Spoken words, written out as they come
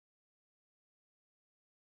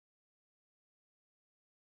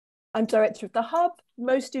I'm director of the Hub.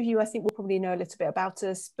 Most of you, I think, will probably know a little bit about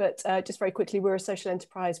us, but just very quickly, we're a social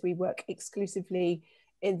enterprise. We work exclusively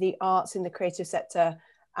in the arts, in the creative sector,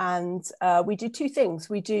 and we do two things.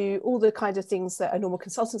 We do all the kind of things that a normal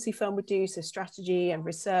consultancy firm would do, so strategy and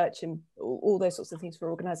research and all those sorts of things for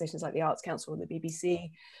organisations like the Arts Council and the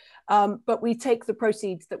BBC. But we take the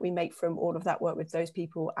proceeds that we make from all of that work with those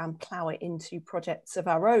people and plough it into projects of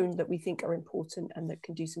our own that we think are important and that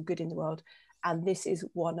can do some good in the world. And this is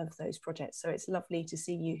one of those projects. So it's lovely to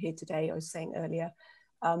see you here today. I was saying earlier,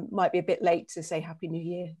 might be a bit late to say Happy New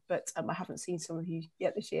Year, but I haven't seen some of you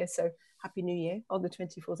yet this year. So Happy New Year on the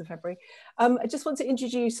 24th of February. I just want to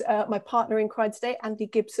introduce my partner in crime today, Andy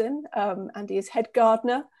Gibson. Andy is head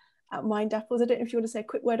gardener at Mindapples. I don't know if you want to say a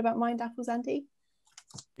quick word about Mindapples, Andy.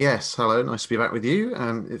 Yes, hello, nice to be back with you.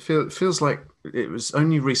 It feels like it was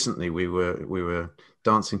only recently we were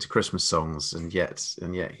dancing to Christmas songs, and yet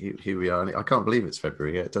here we are. And I can't believe it's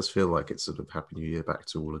February. It does feel like it's sort of Happy New Year back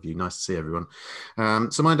to all of you. Nice to see everyone.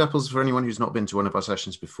 So Mindapples, for anyone who's not been to one of our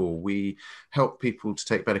sessions before, we help people to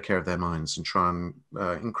take better care of their minds and try and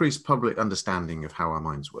increase public understanding of how our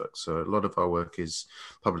minds work. So a lot of our work is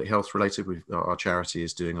public health related. Our charity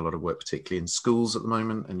is doing a lot of work, particularly in schools at the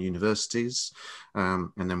moment and universities.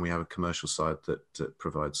 And then we have a commercial side that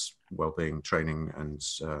provides wellbeing training and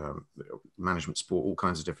management support, all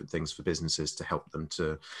kinds of different things for businesses to help them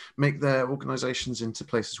to make their organizations into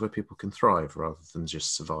places where people can thrive rather than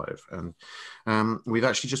just survive. And we've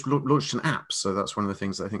actually just launched an app. So that's one of the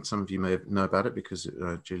things that I think some of you may know about it, because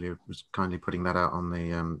Julia was kindly putting that out on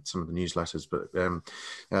the some of the newsletters.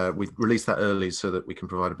 But we released that early so that we can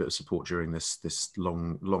provide a bit of support during this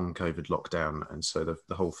long COVID lockdown. And so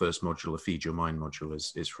the whole first module, the Feed Your Mind module,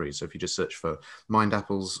 is free. So if you just search for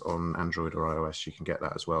Mindapples on Android or iOS, you can get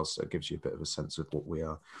that as well. So it gives you a bit of a sense of what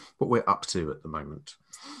we're up to at the moment.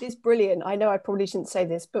 It's brilliant. I know I probably shouldn't say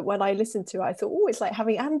this, but when I listened to it, I thought, oh, it's like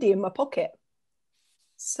having Andy in my pocket.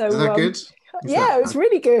 So is that good? Yeah, it was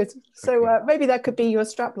really good. So maybe that could be your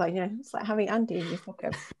strapline. Yeah, it's like having Andy in your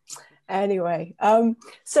pocket. Anyway,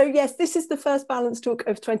 so yes, this is the first Balance Talk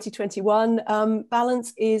of 2021.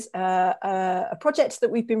 Balance is a project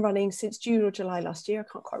that we've been running since June or July last year.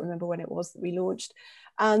 I can't quite remember when it was that we launched.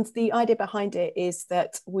 And the idea behind it is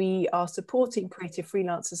that we are supporting creative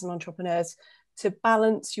freelancers and entrepreneurs to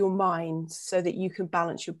balance your mind so that you can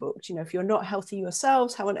balance your books. You know, if you're not healthy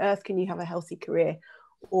yourselves, how on earth can you have a healthy career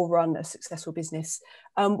or run a successful business?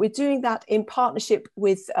 We're doing that in partnership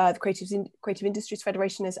with the Creative Industries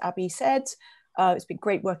Federation, as Abby said. It's been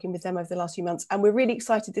great working with them over the last few months. And we're really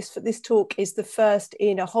excited. This talk is the first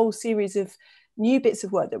in a whole series of new bits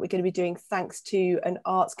of work that we're going to be doing thanks to an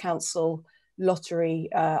Arts Council lottery,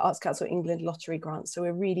 Arts Council England lottery grant. So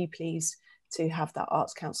we're really pleased to have that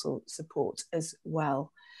Arts Council support as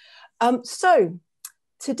well. So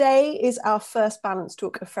today is our first Balance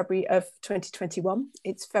Talk of February of 2021.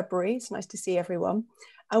 It's February, it's nice to see everyone.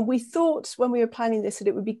 And we thought when we were planning this that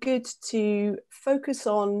it would be good to focus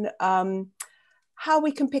on how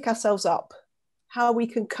we can pick ourselves up, how we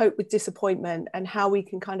can cope with disappointment, and how we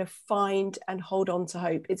can kind of find and hold on to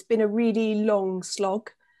hope. It's been a really long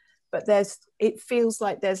slog, but it feels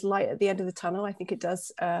like there's light at the end of the tunnel. I think it does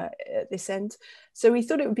at this end. So we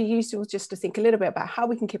thought it would be useful just to think a little bit about how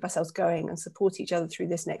we can keep ourselves going and support each other through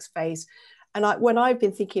this next phase. And when I've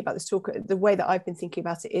been thinking about this talk, the way that I've been thinking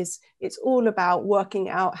about it is it's all about working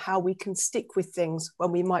out how we can stick with things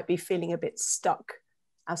when we might be feeling a bit stuck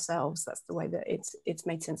ourselves. That's the way that it's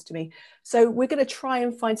made sense to me. So we're going to try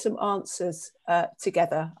and find some answers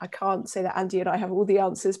together. I can't say that Andy and I have all the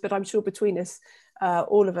answers, but I'm sure between us,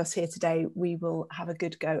 all of us here today, we will have a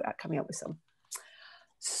good go at coming up with some.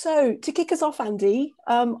 So to kick us off, Andy,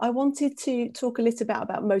 I wanted to talk a little bit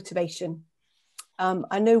about motivation.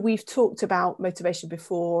 I know we've talked about motivation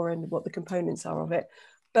before and what the components are of it,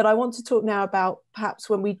 but I want to talk now about perhaps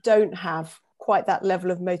when we don't have quite that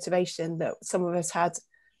level of motivation that some of us had,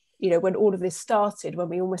 you know, when all of this started, when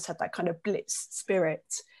we almost had that kind of blitz spirit.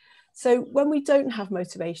 So when we don't have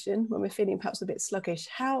motivation, when we're feeling perhaps a bit sluggish,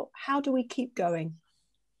 how do we keep going?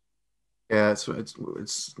 Yeah,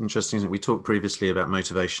 it's interesting that we talked previously about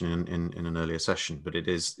motivation in an earlier session, but it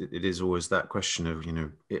is always that question of, you know,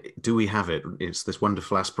 do we have it? It's this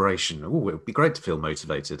wonderful aspiration. Oh, it would be great to feel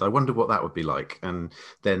motivated. I wonder what that would be like. And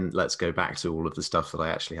then let's go back to all of the stuff that I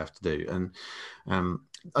actually have to do. And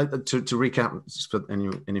To recap for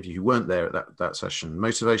any of you who weren't there at that session,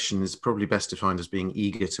 motivation is probably best defined as being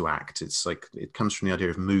eager to act. It's like, it comes from the idea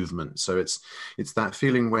of movement. So it's that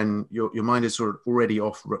feeling when your mind is sort of already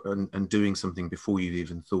off and doing something before you've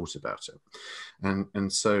even thought about it.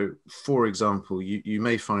 And so, for example, you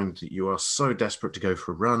may find that you are so desperate to go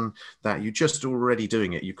for a run that you're just already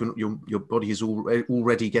doing it. Your body is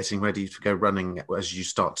already getting ready to go running as you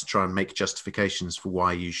start to try and make justifications for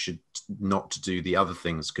why you should not to do the other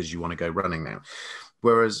things because you want to go running now.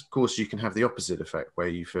 Whereas, of course, you can have the opposite effect where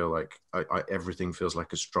you feel like everything feels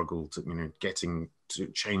like a struggle to, getting to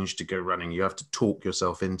change to go running. You have to talk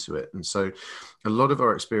yourself into it. And so a lot of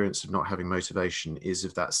our experience of not having motivation is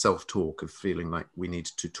of that self-talk, of feeling like we need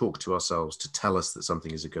to talk to ourselves to tell us that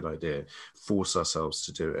something is a good idea, force ourselves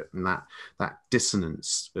to do it. And that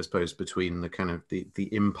dissonance, I suppose, between the kind of the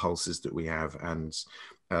impulses that we have and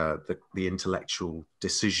the intellectual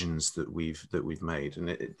decisions that we've made, and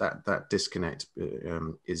that disconnect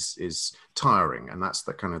is tiring. And that's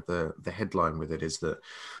the kind of the headline with it, is that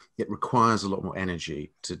it requires a lot more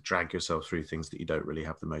energy to drag yourself through things that you don't really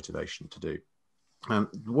have the motivation to do.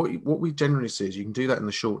 What we generally see is you can do that in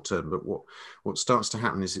the short term, but what starts to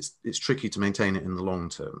happen is it's tricky to maintain it in the long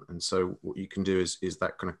term. And so what you can do is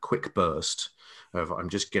that kind of quick burst of, I'm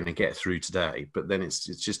just going to get through today, but then it's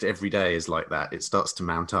just every day is like that. It starts to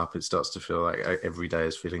mount up. It starts to feel like every day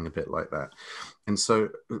is feeling a bit like that. And so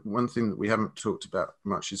one thing that we haven't talked about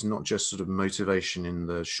much is not just sort of motivation in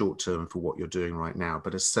the short term for what you're doing right now,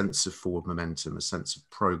 but a sense of forward momentum, a sense of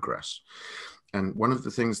progress. And one of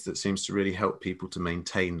the things that seems to really help people to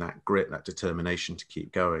maintain that grit, that determination to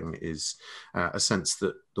keep going, is a sense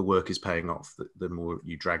that the work is paying off. That the more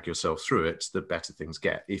you drag yourself through it, the better things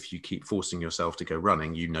get. If you keep forcing yourself to go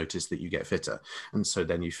running, you notice that you get fitter. And so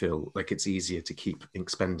then you feel like it's easier to keep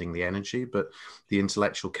expending the energy, but the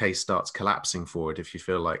intellectual case starts collapsing forward if you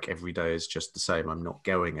feel like every day is just the same. I'm not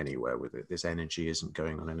going anywhere with it. This energy isn't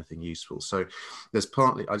going on anything useful. So there's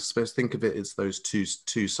partly, I suppose, think of it as those two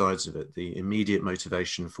sides of it: the immediate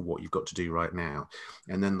motivation for what you've got to do right now,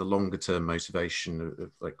 and then the longer term motivation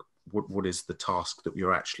of like, what is the task that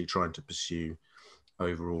you're actually trying to pursue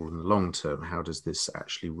overall in the long term? How does this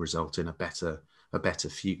actually result in a better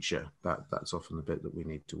future? That's often the bit that we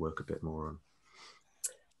need to work a bit more on.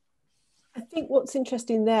 I think what's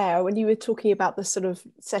interesting there, when you were talking about the sort of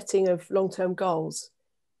setting of long-term goals,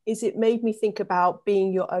 is it made me think about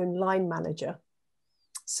being your own line manager.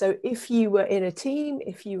 So if you were in a team,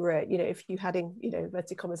 if you were, if you had,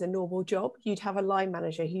 inverted commas, a normal job, you'd have a line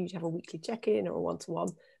manager who you'd have a weekly check-in or a one-to-one.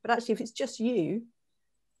 But actually, if it's just you,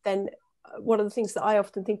 then one of the things that I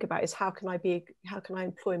often think about is how can I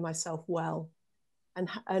employ myself well? And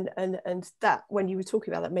that, when you were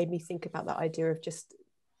talking about that, made me think about that idea of just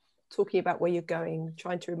talking about where you're going,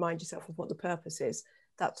 trying to remind yourself of what the purpose is,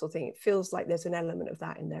 that sort of thing. It feels like there's an element of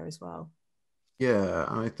that in there as well. Yeah,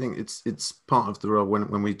 I think it's part of the role.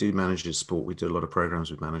 When we do managers support, we do a lot of programs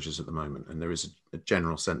with managers at the moment, and there is a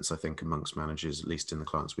general sense, I think, amongst managers, at least in the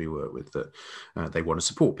clients we work with, that they want to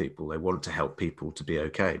support people. They want to help people to be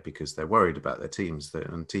okay because they're worried about their teams,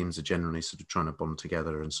 and teams are generally sort of trying to bond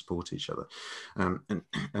together and support each other. And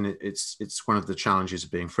it's one of the challenges of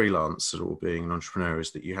being freelance or being an entrepreneur, is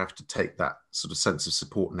that you have to take that sort of sense of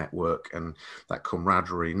support network and that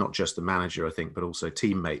camaraderie, not just the manager, I think, but also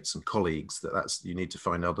teammates and colleagues. You need to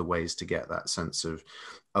find other ways to get that sense of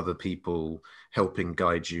other people helping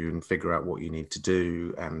guide you and figure out what you need to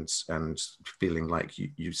do, and feeling like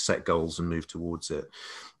you set goals and move towards it.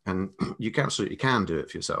 And you absolutely can do it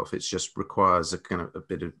for yourself. It just requires a kind of a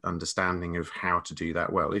bit of understanding of how to do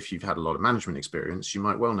that well. If you've had a lot of management experience, you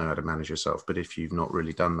might well know how to manage yourself. But if you've not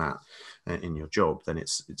really done that in your job, then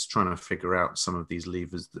it's trying to figure out some of these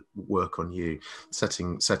levers that work on you.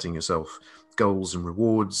 Setting yourself goals and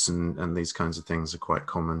rewards and these kinds of things are quite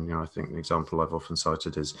common. I think the example I've often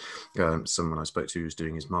cited is someone I spoke to who was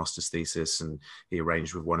doing his master's thesis, and he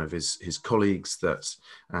arranged with one of his colleagues that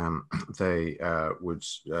they would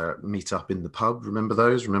meet up in the pub.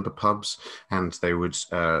 Remember pubs? And they would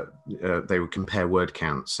compare word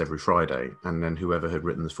counts every Friday, and then whoever had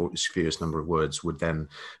written the fewest number of words would then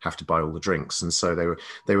have to buy all the drinks. And so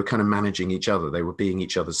they were kind of managing each other. They were being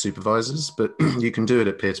each other's supervisors. But you can do it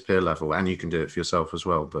at peer-to-peer level, and you can do it for yourself as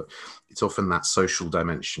well. But it's often that social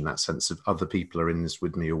dimension, that sense of other people are in this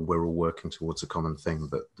with me, or we're all working towards a common thing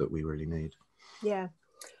that we really need. Yeah.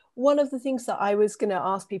 One of the things that I was going to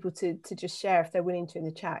ask people to just share, if they're willing to, in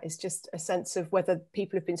the chat, is just a sense of whether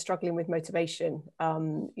people have been struggling with motivation,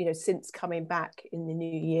 since coming back in the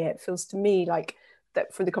new year. It feels to me like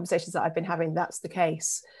that from the conversations that I've been having, that's the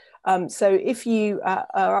case. So if you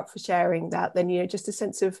are up for sharing that, then, just a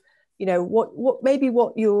sense of,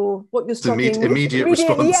 what you're struggling with immediate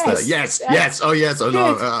response there. Yes. Oh yes. Oh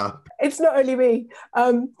no. It's not only me,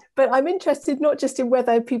 but I'm interested not just in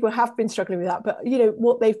whether people have been struggling with that, but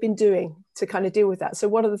what they've been doing to kind of deal with that. So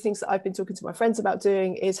one of the things that I've been talking to my friends about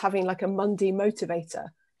doing is having like a Monday motivator,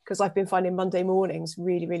 because I've been finding Monday mornings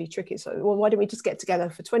really, really tricky. So, well, why don't we just get together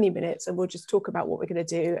for 20 minutes and we'll just talk about what we're going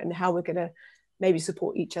to do and how we're going to maybe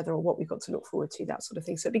support each other, or what we've got to look forward to, that sort of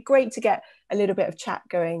thing. So it'd be great to get a little bit of chat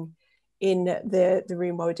going in the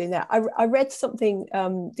room while we're doing that. I read something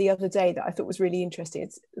the other day that I thought was really interesting,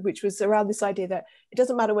 which was around this idea that it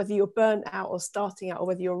doesn't matter whether you're burnt out or starting out or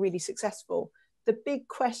whether you're really successful. The big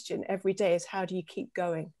question every day is, how do you keep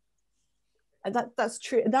going? And that's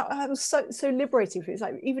true. And that was so liberating for me. It's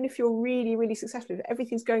like, even if you're really, really successful, if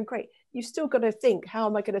everything's going great, you've still got to think, how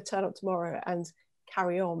am I going to turn up tomorrow and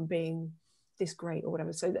carry on being this great or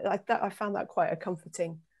whatever. So I found that quite a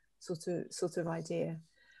comforting sort of idea.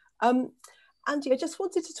 Andy, I just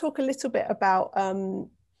wanted to talk a little bit about,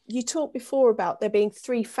 you talked before about there being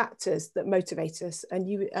 3 factors that motivate us,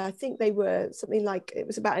 and I think they were something like, it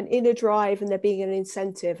was about an inner drive and there being an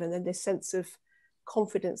incentive, and then this sense of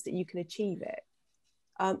confidence that you can achieve it.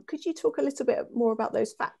 Could you talk a little bit more about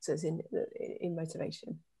those factors in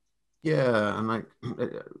motivation? Yeah, and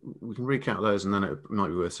we can recount those, and then it might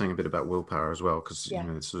be worth saying a bit about willpower as well, because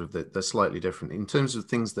sort of they're slightly different in terms of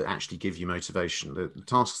things that actually give you motivation. The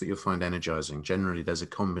tasks that you'll find energizing, generally there's a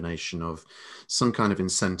combination of some kind of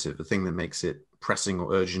incentive, the thing that makes it pressing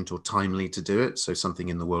or urgent or timely to do it. So something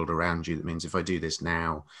in the world around you that means, if I do this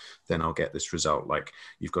now, then I'll get this result. Like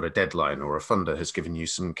you've got a deadline, or a funder has given you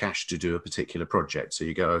some cash to do a particular project. So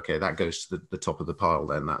you go, okay, that goes to the top of the pile,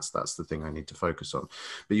 then that's the thing I need to focus on.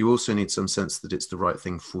 But you also need some sense that it's the right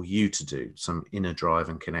thing for you to do, some inner drive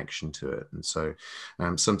and connection to it. And so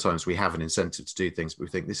sometimes we have an incentive to do things, but we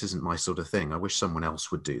think, this isn't my sort of thing. I wish someone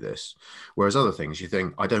else would do this. Whereas other things, you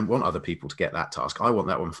think, I don't want other people to get that task. I want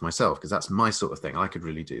that one for myself, because that's my sort of thing. I could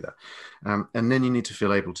really do that. And then you need to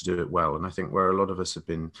feel able to do it well. And I think where a lot of us have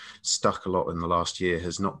been stuck a lot in the last year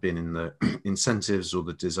has not been in the incentives or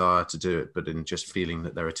the desire to do it, but in just feeling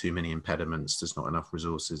that there are too many impediments, there's not enough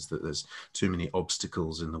resources, that there's too many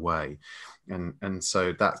obstacles in the way. And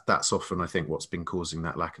so that's often, I think, what's been causing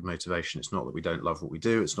that lack of motivation. It's not that we don't love what we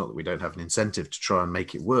do. It's not that we don't have an incentive to try and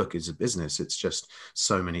make it work as a business. It's just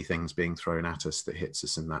so many things being thrown at us that hits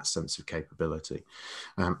us in that sense of capability.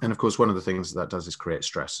 And of course, one of the things that does is create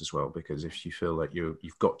stress as well, because if you feel like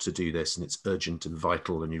you've got to do this and it's urgent and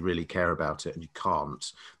vital and you really care about it and you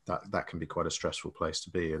can't, that can be quite a stressful place to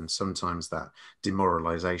be. And sometimes that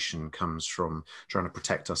demoralization comes from trying to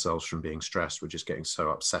protect ourselves from being stressed. We're just getting so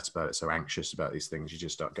upset about it, so anxious about these things. You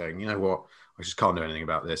just start going, you know what, I just can't do anything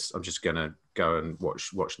about this. I'm just going to go and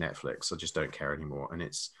watch Netflix. I just don't care anymore. And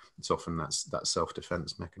it's often that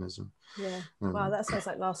self-defense mechanism. Yeah. Wow, that sounds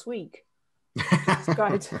like last week.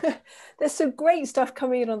 Right. There's some great stuff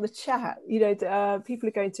coming in on the chat. People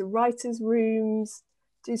are going to writers' rooms,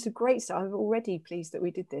 do some great stuff. I'm already pleased that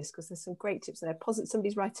we did this, because there's some great tips in there.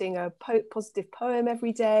 Somebody's writing a positive poem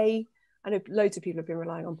every day. I know loads of people have been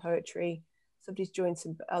relying on poetry. Somebody's joined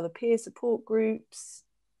some other peer support groups.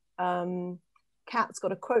 Kat's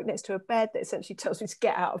got a quote next to her bed that essentially tells me to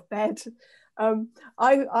get out of bed. I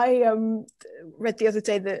read the other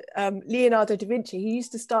day that Leonardo da Vinci, he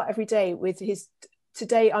used to start every day with his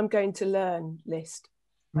 "Today I'm going to learn" list.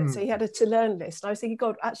 So he had a to learn list. And I was thinking,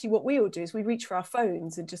 God, actually what we all do is we reach for our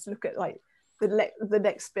phones and just look at like the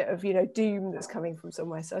next bit of doom that's coming from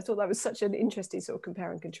somewhere. So I thought that was such an interesting sort of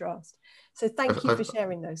compare and contrast. So thank you for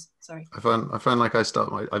sharing those. Sorry. I find like I've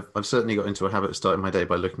certainly got into a habit of starting my day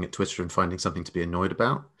by looking at Twitter and finding something to be annoyed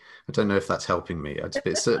about. I don't know if that's helping me.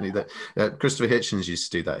 It's certainly that Christopher Hitchens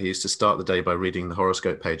used to do that. He used to start the day by reading the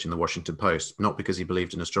horoscope page in the Washington Post, not because he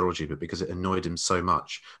believed in astrology, but because it annoyed him so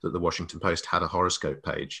much that the Washington Post had a horoscope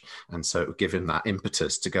page. And so it would give him that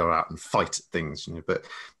impetus to go out and fight things, But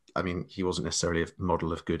I mean, he wasn't necessarily a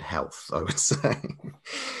model of good health, I would say.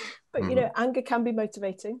 But, anger can be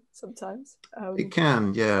motivating sometimes. It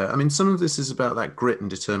can, yeah. I mean, some of this is about that grit and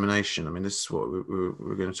determination. I mean, this is what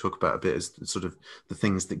we're going to talk about a bit, is sort of the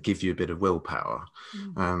things that give you a bit of willpower.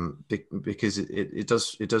 Because it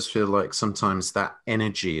does feel like sometimes that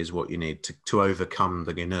energy is what you need to overcome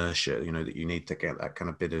the inertia, that you need to get that kind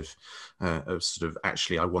of bit of sort of,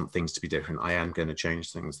 actually, I want things to be different. I am going to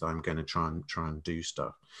change things. I'm going to try and do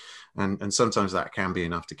stuff. And sometimes that can be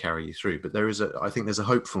enough to carry you through. But I think there's a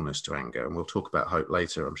hopefulness to anger, and we'll talk about hope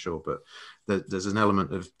later, I'm sure. But there's an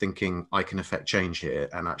element of thinking, I can affect change here,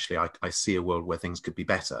 and actually I see a world where things could be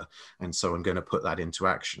better, and so I'm going to put that into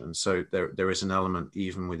action. And so there is an element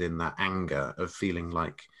even within that anger of feeling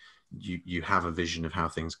like you have a vision of how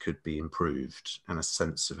things could be improved and a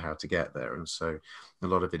sense of how to get there. And so a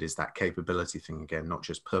lot of it is that capability thing again, not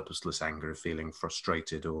just purposeless anger of feeling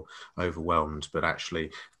frustrated or overwhelmed, but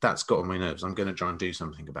actually that's got on my nerves, I'm going to try and do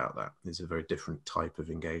something about that. It's a very different type of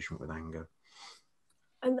engagement with anger.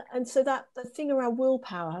 And so that the thing around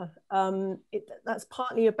willpower, that's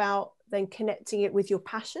partly about then connecting it with your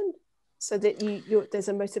passion, so that there's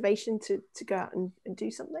a motivation to go out and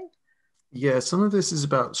do something. Yeah, some of this is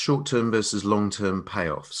about short-term versus long-term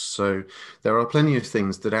payoffs. So there are plenty of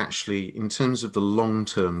things that actually, in terms of the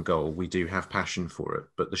long-term goal, we do have passion for it,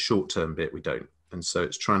 but the short-term bit we don't. And so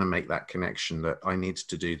it's trying to make that connection that I need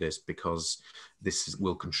to do this because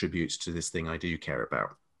will contribute to this thing I do care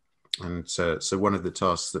about. And so one of the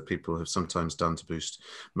tasks that people have sometimes done to boost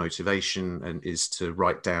motivation and is to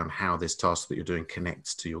write down how this task that you're doing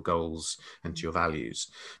connects to your goals and to your values.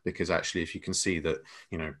 Because actually, if you can see that,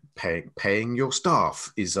 paying your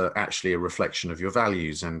staff is actually a reflection of your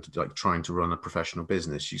values, and like trying to run a professional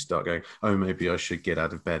business, you start going, oh, maybe I should get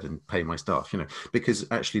out of bed and pay my staff, because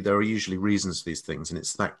actually there are usually reasons for these things. And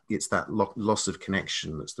it's that loss of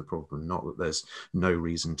connection that's the problem, not that there's no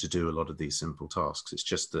reason to do a lot of these simple tasks. It's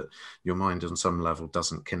just that your mind on some level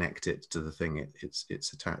doesn't connect it to the thing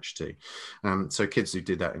it's attached to. So kids who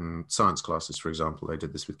did that in science classes, for example, they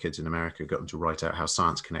did this with kids in America, got them to write out how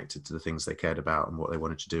science connected to the things they cared about and what they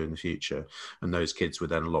wanted to do in the future. And those kids were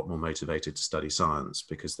then a lot more motivated to study science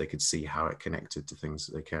because they could see how it connected to things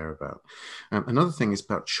that they care about. Another thing is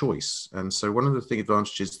about choice. And so one of the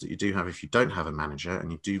advantages that you do have if you don't have a manager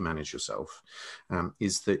and you do manage yourself,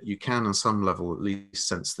 is that you can on some level at least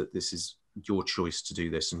sense that this is your choice to do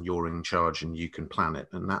this and you're in charge and you can plan it.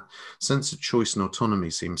 And that sense of choice and autonomy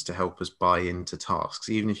seems to help us buy into tasks.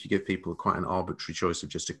 Even if you give people quite an arbitrary choice of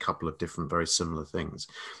just a couple of different very similar things,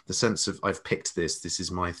 the sense of I've picked this is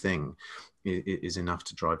my thing is enough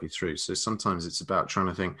to drive you through. So sometimes it's about trying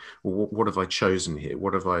to think, well, what have I chosen here?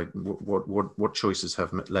 What choices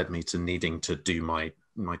have led me to needing to do my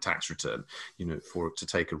tax return, to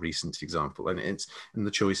take a recent example. And the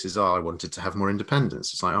choices are, I wanted to have more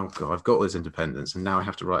independence. It's like, oh God, I've got this independence and now I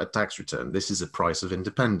have to write a tax return. This is a price of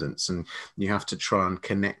independence. And you have to try and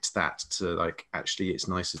connect that to like, actually it's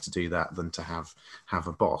nicer to do that than to have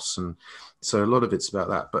a boss. And so a lot of it's about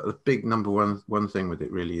that. But the big number one thing with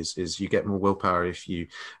it really is you get more willpower if you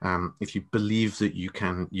believe that you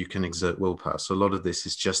can exert willpower. So a lot of this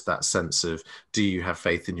is just that sense of, do you have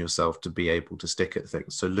faith in yourself to be able to stick at things?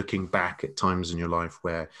 So looking back at times in your life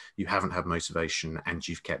where you haven't had motivation and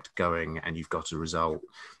you've kept going and you've got a result,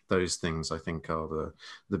 those things I think are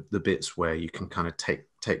the bits where you can kind of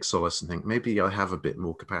take solace and think, maybe I have a bit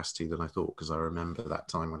more capacity than I thought, because I remember that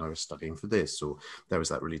time when I was studying for this, or there was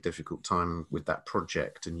that really difficult time with that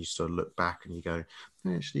project, and you sort of look back and you go,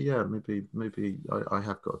 actually, yeah, maybe I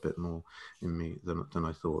have got a bit more in me than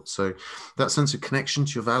I thought. So that sense of connection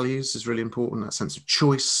to your values is really important, that sense of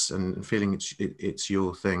choice and feeling it's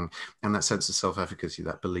your thing, and that sense of self-efficacy,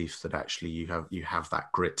 that belief that actually you have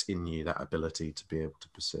that grit in you, that ability to be able to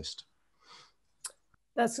persist.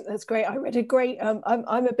 That's great. I read a great, I'm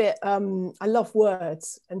a bit, I love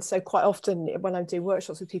words. And so quite often when I do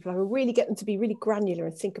workshops with people, I will really get them to be really granular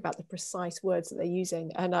and think about the precise words that they're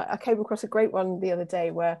using. And I came across a great one the other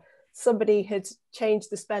day where somebody had changed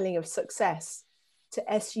the spelling of success to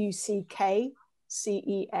SUCKCESS.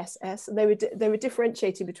 And they were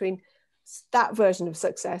differentiating between that version of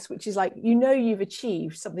success, which is like, you've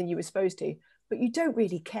achieved something you were supposed to, but you don't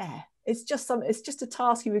really care. It's just a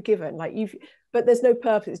task you were given, but there's no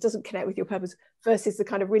purpose. It doesn't connect with your purpose, versus the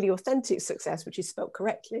kind of really authentic success, which is spelled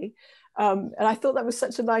correctly. And I thought that was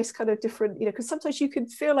such a nice kind of different, because sometimes you can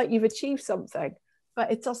feel like you've achieved something,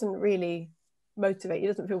 but it doesn't really motivate. It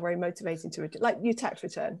doesn't feel very motivating to it. Like your tax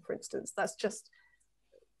return, for instance, that's SUK,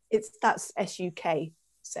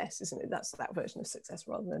 isn't it? That's that version of success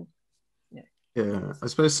rather than, Yeah, I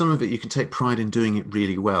suppose some of it you can take pride in doing it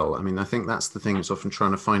really well. I mean, I think that's the thing. It's often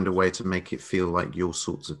trying to find a way to make it feel like your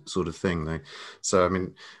sort of thing. So, I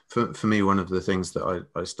mean, for me, one of the things that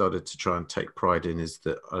I started to try and take pride in is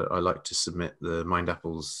that I like to submit the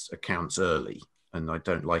Mindapples accounts early. And I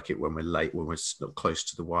don't like it when we're late, when we're close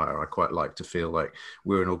to the wire. I quite like to feel like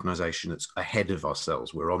we're an organization that's ahead of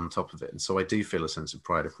ourselves. We're on top of it. And so I do feel a sense of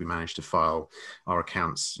pride if we manage to file our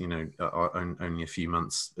accounts, only a few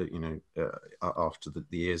months, after the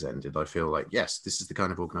year's ended. I feel like, yes, this is the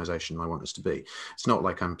kind of organization I want us to be. It's not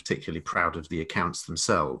like I'm particularly proud of the accounts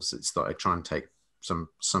themselves. It's that I try and take some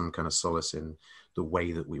kind of solace in the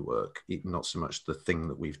way that we work, not so much the thing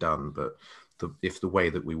that we've done, but if the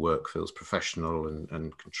way that we work feels professional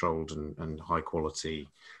and controlled and high quality,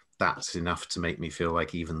 that's enough to make me feel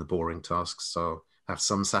like even the boring tasks are have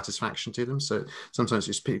some satisfaction to them. So sometimes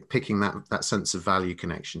just picking that sense of value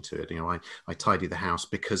connection to it. I tidy the house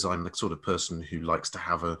because I'm the sort of person who likes to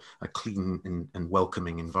have a clean and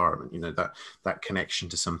welcoming environment. That connection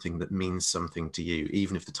to something that means something to you,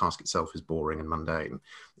 even if the task itself is boring and mundane,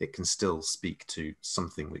 it can still speak to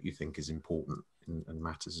something that you think is important and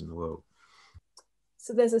matters in the world.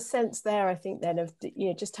 So there's a sense there, I think, then of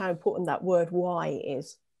just how important that word "why"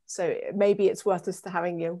 is. So maybe it's worth us to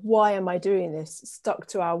having, why am I doing this, stuck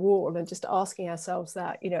to our wall, and just asking ourselves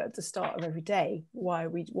that, at the start of every day,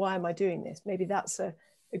 why am I doing this? Maybe that's a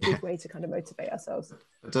good way to kind of motivate ourselves.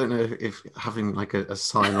 I don't know if having like a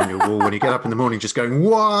sign on your wall when you get up in the morning, just going,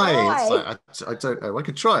 why? It's like, I don't know. I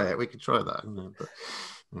could try it. We could try that.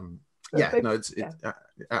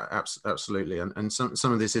 Absolutely. And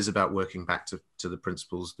some of this is about working back to the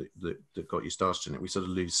principles that got you started in it. We sort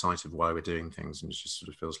of lose sight of why we're doing things, and it just sort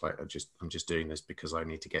of feels like I'm just doing this because I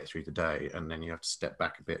need to get through the day. And then you have to step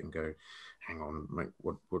back a bit and go, hang on,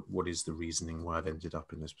 what is the reasoning why I've ended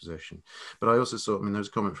up in this position? But I also saw, there was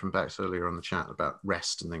a comment from Bex earlier on the chat about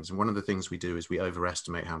rest and things. And one of the things we do is we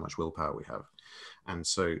overestimate how much willpower we have. And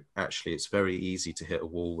so actually it's very easy to hit a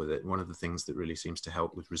wall with it. One of the things that really seems to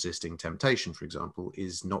help with resisting temptation, for example,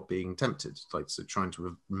 is not being tempted. So trying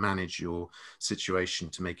to manage your situation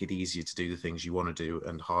to make it easier to do the things you want to do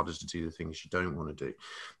and harder to do the things you don't want to do.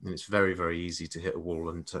 And it's very, very easy to hit a wall,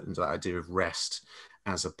 and that idea of rest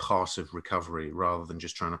as a part of recovery, rather than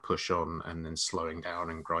just trying to push on and then slowing down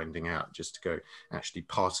and grinding out, just to go, actually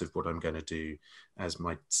part of what I'm going to do as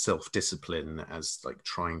my self-discipline, as like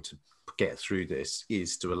trying to get through this,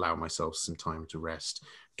 is to allow myself some time to rest,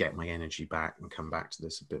 get my energy back, and come back to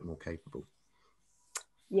this a bit more capable.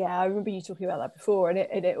 Yeah, I remember you talking about that before, and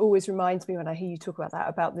it always reminds me when I hear you talk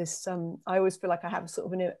about this. I always feel like I have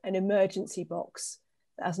sort of an emergency box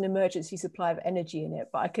that has an emergency supply of energy in it,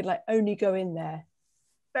 but I can only go in there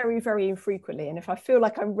very, very infrequently. And if I feel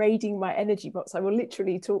like I'm raiding my energy box, I will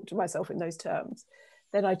literally talk to myself in those terms.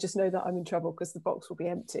 Then I just know that I'm in trouble because the box will be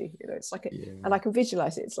empty. It's like and I can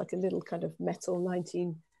visualize it. It's like a little kind of metal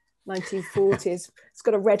 1940s. It's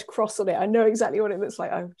got a red cross on it. I know exactly what it looks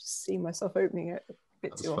like. I just see myself opening it a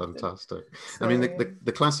bit too often. That's fantastic. So,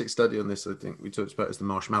 the classic study on this, I think we talked about, is the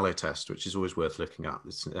marshmallow test, which is always worth looking up.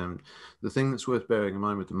 The thing that's worth bearing in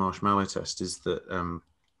mind with the marshmallow test is that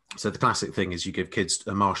so the classic thing is you give kids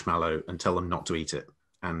a marshmallow and tell them not to eat it.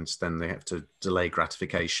 And then they have to delay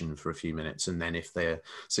gratification for a few minutes. And then if they're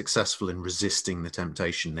successful in resisting the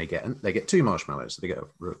temptation, they get 2 marshmallows. So they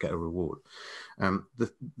get a reward.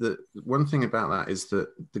 The one thing about that is that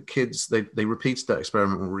the kids, they repeated that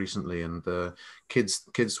experiment more recently, and the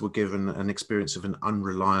kids were given an experience of an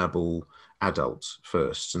unreliable adult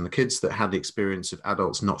first. And the kids that had the experience of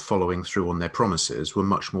adults not following through on their promises were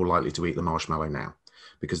much more likely to eat the marshmallow now,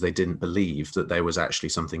 because they didn't believe that there was actually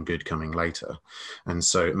something good coming later. And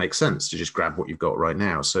so it makes sense to just grab what you've got right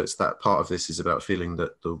now. So it's that part of this is about feeling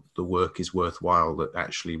that the work is worthwhile, that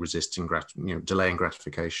actually resisting, delaying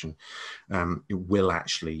gratification will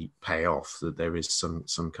actually pay off, that there is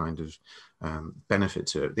some kind of benefit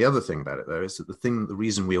to it. The other thing about it, though, is that the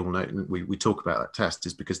reason we all know, we talk about that test,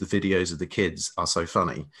 is because the videos of the kids are so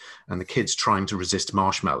funny, and the kids trying to resist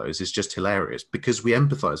marshmallows is just hilarious because we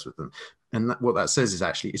empathize with them. And what that says is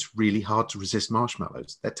actually it's really hard to resist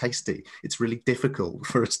marshmallows. They're tasty. It's really difficult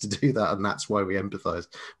for us to do that, and that's why we empathize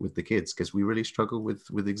with the kids, because we really struggle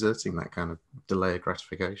with exerting that kind of delay of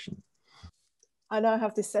gratification. I now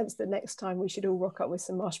have this sense that next time we should all rock up with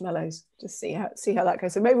some marshmallows, just see how that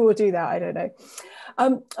goes. So maybe we'll do that. I don't know.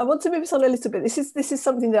 I want to move us on a little bit. This is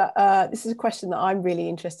something that this is a question that I'm really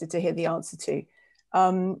interested to hear the answer to.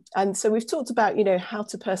 And so we've talked about how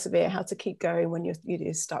to persevere, how to keep going when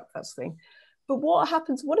you're stuck, that sort of thing. But what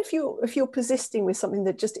happens? What if you're persisting with something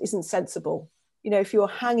that just isn't sensible? If you're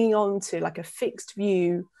hanging on to like a fixed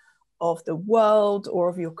view of the world, or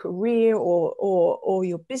of your career, or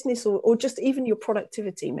your business, or just even your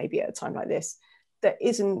productivity, maybe at a time like this, that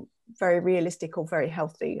isn't very realistic or very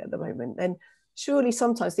healthy at the moment, then surely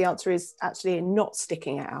sometimes the answer is actually in not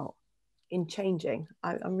sticking it out, in changing.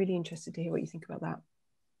 I'm really interested to hear what you think about that.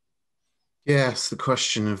 Yes, the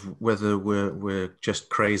question of whether we're just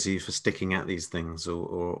crazy for sticking at these things,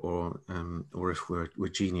 or if we're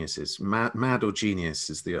geniuses. Mad or genius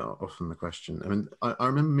is often the question. I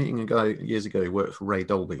remember meeting a guy years ago who worked for Ray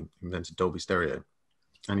Dolby, who invented Dolby Stereo.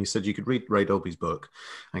 And he said you could read Ray Dolby's book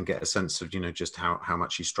and get a sense of, just how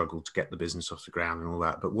much he struggled to get the business off the ground and all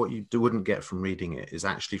that. But what you wouldn't get from reading it is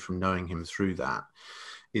actually from knowing him through that,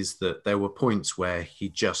 is that there were points where he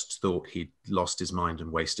just thought he'd lost his mind and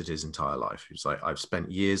wasted his entire life. He was like, I've spent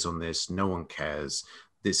years on this, no one cares,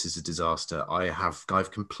 this is a disaster.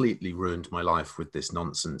 I've completely ruined my life with this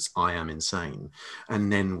nonsense. I am insane.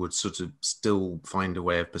 And then would sort of still find a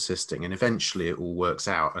way of persisting. And eventually it all works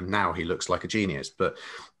out. And now he looks like a genius. But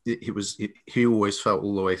he always felt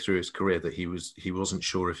all the way through his career that he wasn't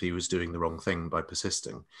sure if he was doing the wrong thing by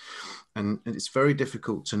persisting. And it's very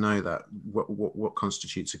difficult to know that what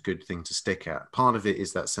constitutes a good thing to stick at. Part of it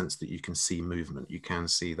is that sense that you can see movement. You can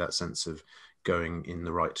see that sense of going in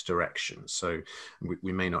the right direction. So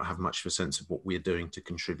we may not have much of a sense of what we're doing to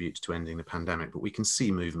contribute to ending the pandemic, but we can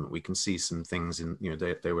see movement. We can see some things in,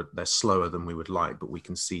 they're slower than we would like, but we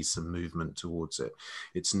can see some movement towards it.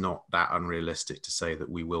 It's not that unrealistic to say that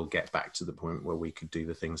we will get back to the point where we could do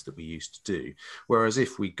the things that we used to do. Whereas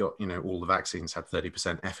if we got, all the vaccines had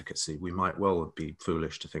 30% efficacy, we might well be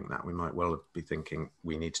foolish to think that. We might well be thinking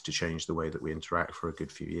we need to change the way that we interact for a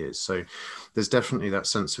good few years. So there's definitely that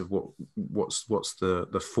sense of what's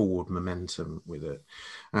the forward momentum with it.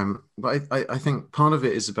 But I think part of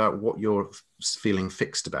it is about what you're feeling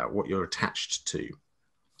fixed about, what you're attached to,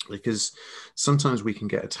 because sometimes we can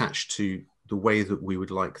get attached to the way that we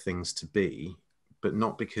would like things to be, but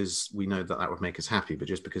not because we know that would make us happy, but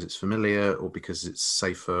just because it's familiar, or because it's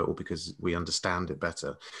safer, or because we understand it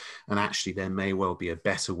better. And actually there may well be a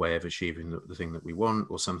better way of achieving the thing that we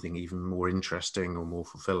want, or something even more interesting or more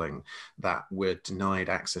fulfilling that we're denied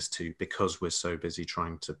access to because we're so busy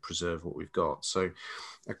trying to preserve what we've got. So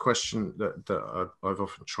a question that I've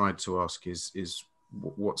often tried to ask is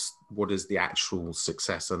what is the actual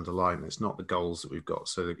success underlying this, not the goals that we've got.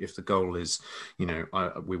 So if the goal is,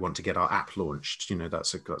 we want to get our app launched,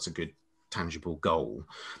 that's a good tangible goal.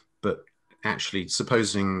 But actually,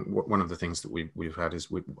 supposing one of the things that we've had is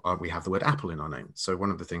we have the word Apple in our name. So one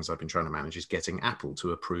of the things I've been trying to manage is getting Apple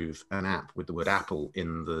to approve an app with the word Apple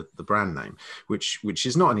in the brand name, which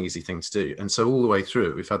is not an easy thing to do. And so all the way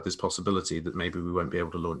through it, we've had this possibility that maybe we won't be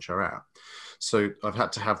able to launch our app. So I've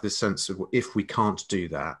had to have this sense of, if we can't do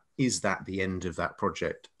that, is that the end of that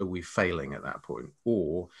project? Are we failing at that point?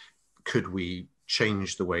 Or could we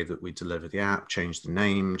change the way that we deliver the app, change the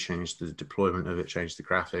name, change the deployment of it, change the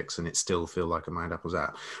graphics, and it still feel like a Mindapples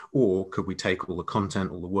app? Or could we take all the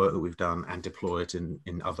content, all the work that we've done, and deploy it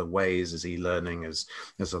in other ways, as e-learning, as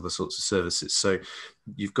other sorts of services? So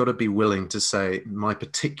you've got to be willing to say, my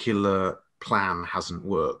particular plan hasn't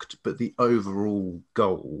worked, but the overall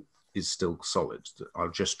goal is still solid. I'll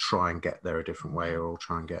just try and get there a different way, or I'll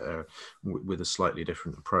try and get there with a slightly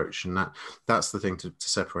different approach. And that's the thing to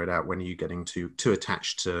separate out when you're getting too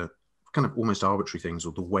attached to kind of almost arbitrary things,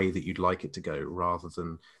 or the way that you'd like it to go, rather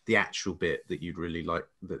than the actual bit that you'd really like,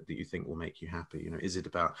 that you think will make you happy. Is it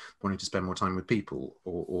about wanting to spend more time with people,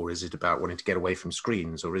 or is it about wanting to get away from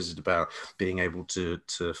screens, or is it about being able to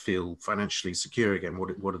feel financially secure again?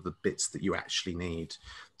 What are the bits that you actually need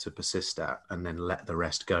to persist at, and then let the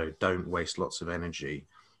rest go? Don't waste lots of energy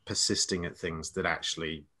persisting at things that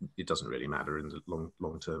actually, it doesn't really matter in the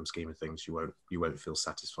long-term scheme of things. You won't feel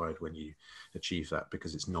satisfied when you achieve that,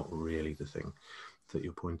 because it's not really the thing that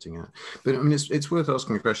you're pointing at. But I mean, it's worth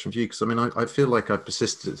asking a question for you, because I mean, I feel like I've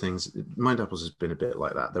persisted at things. Mindapples has been a bit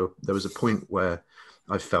like that. There was a point where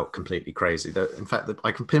I felt completely crazy. In fact,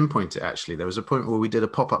 I can pinpoint it actually. There was a point where we did a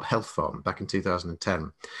pop-up health farm back in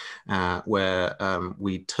 2010, where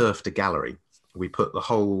we turfed a gallery. We put the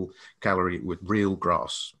whole gallery with real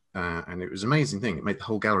grass, and it was an amazing thing. It made the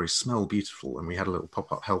whole gallery smell beautiful, and we had a little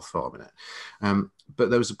pop-up health farm in it. But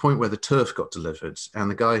there was a point where the turf got delivered, and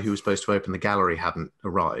the guy who was supposed to open the gallery hadn't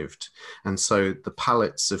arrived, and so the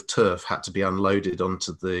pallets of turf had to be unloaded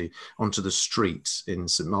onto the street in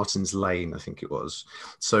St Martin's Lane, I think it was.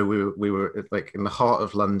 So we were like in the heart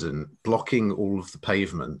of London, blocking all of the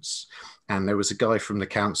pavements. And there was a guy from the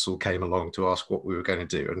council came along to ask what we were going to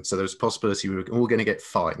do. And so there was a possibility we were all going to get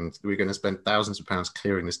fined. We were going to spend thousands of pounds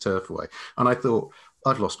clearing this turf away. And I thought,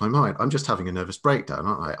 I've lost my mind. I'm just having a nervous breakdown,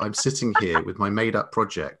 aren't I? I'm sitting here with my made up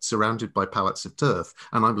project surrounded by pallets of turf,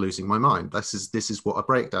 and I'm losing my mind. This is what a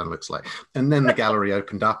breakdown looks like. And then the gallery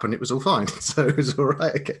opened up and it was all fine. So it was all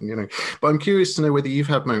right again, But I'm curious to know whether you've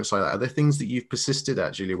had moments like that. Are there things that you've persisted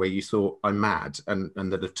at, Julia, where you thought, I'm mad, and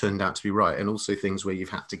that have turned out to be right? And also things where you've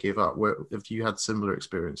had to give up. Have you had similar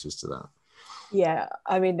experiences to that? Yeah,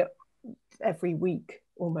 I mean, every week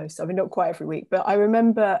almost. I mean, not quite every week, but I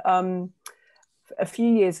remember a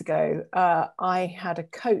few years ago, I had a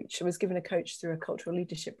coach. I was given a coach through a cultural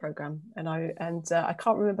leadership program, and I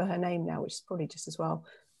can't remember her name now, which is probably just as well.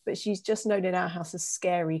 But she's just known in our house as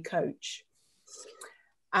Scary Coach.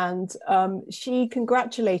 And she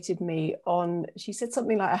congratulated me on. She said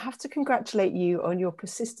something like, "I have to congratulate you on your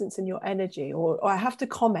persistence and your energy," or "I have to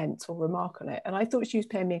comment or remark on it." And I thought she was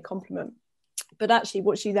paying me a compliment, but actually,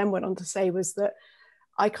 what she then went on to say was that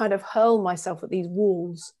I kind of hurl myself at these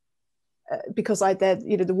walls because they're,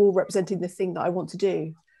 the wall representing the thing that I want to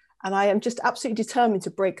do. And I am just absolutely determined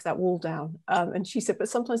to break that wall down. And she said, but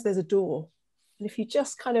sometimes there's a door. And if you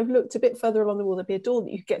just kind of looked a bit further along the wall, there'd be a door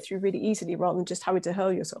that you could get through really easily rather than just having to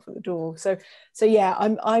hurl yourself at the door. So yeah,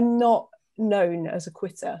 I'm not known as a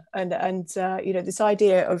quitter. And this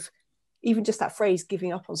idea of even just that phrase,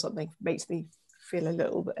 giving up on something, makes me feel a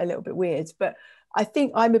little bit weird. But I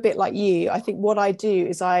think I'm a bit like you. I think what I do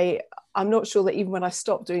is I'm not sure that even when I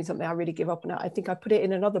stop doing something, I really give up on it. I think I put it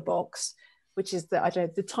in another box, which is that, I don't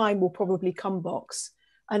know, the time will probably come box.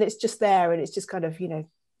 And it's just there, and it's just kind of,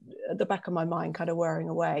 at the back of my mind, kind of whirring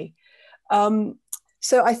away.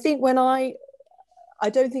 So I think when I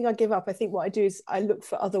don't think I give up. I think what I do is I look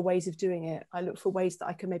for other ways of doing it. I look for ways that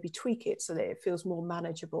I can maybe tweak it so that it feels more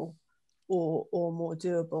manageable or more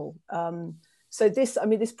doable. So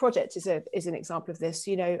this project is an example of this.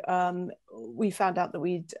 We found out that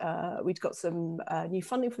we'd got some new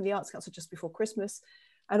funding from the Arts Council just before Christmas,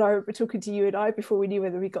 and I remember talking to you and I before we knew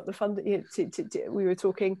whether we got the funding. We were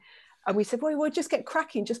talking, and we said, "Well, we'll just get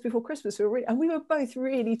cracking just before Christmas." And we were both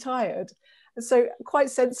really tired, and so quite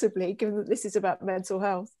sensibly, given that this is about mental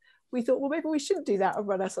health, we thought, well, maybe we shouldn't do that and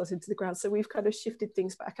run ourselves into the ground. So we've kind of shifted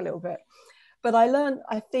things back a little bit. But I learned,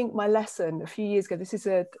 I think, my lesson a few years ago. This is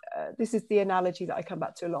the analogy that I come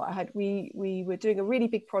back to a lot. We were doing a really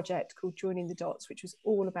big project called Joining the Dots, which was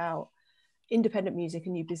all about independent music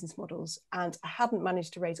and new business models. And I hadn't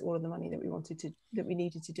managed to raise all of the money that we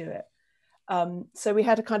needed to do it. So we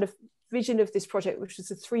had a kind of vision of this project, which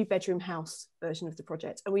was a 3-bedroom house version of the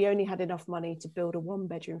project. And we only had enough money to build a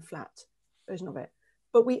 1-bedroom flat version of it.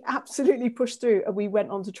 But we absolutely pushed through, and we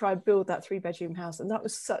went on to try and build that 3-bedroom house. And that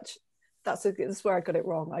was that's where I got it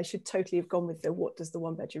wrong. I should totally have gone with what does the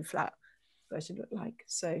 1-bedroom flat version look like?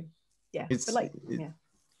 So yeah, I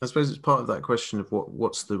suppose it's part of that question of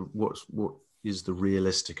what is the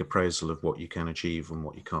realistic appraisal of what you can achieve and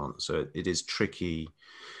what you can't. So it is tricky,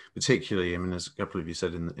 particularly, I mean, as a couple of you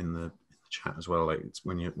said in the chat as well, like it's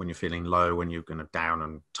when you're feeling low, when you're kind of down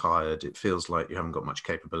and tired, it feels like you haven't got much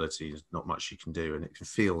capability, there's not much you can do, and it can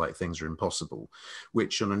feel like things are impossible,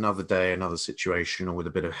 which on another day, another situation, or with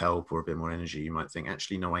a bit of help or a bit more energy, you might think,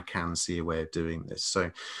 actually, no, I can see a way of doing this. So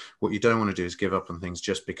what you don't want to do is give up on things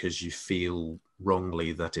just because you feel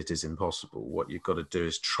wrongly that it is impossible. What you've got to do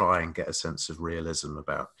is try and get a sense of realism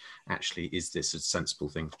about, actually, is this a sensible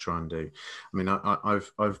thing to try and do? I mean,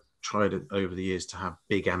 I've tried it over the years to have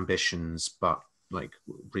big ambitions, but like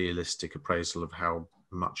realistic appraisal of how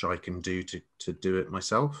much I can do to do it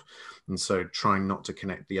myself. And so trying not to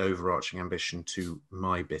connect the overarching ambition to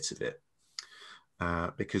my bit of it.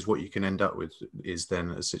 Because what you can end up with is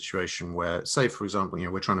then a situation where, say, for example,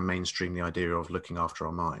 we're trying to mainstream the idea of looking after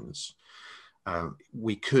our minds.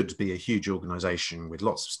 We could be a huge organization with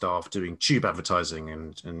lots of staff doing tube advertising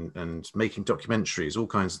and making documentaries, all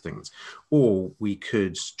kinds of things. Or we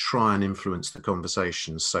could try and influence the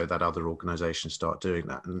conversations so that other organizations start doing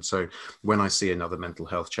that. And so when I see another mental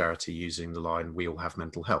health charity using the line, "We all have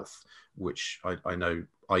mental health," which I know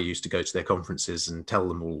I used to go to their conferences and tell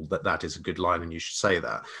them all that is a good line and you should say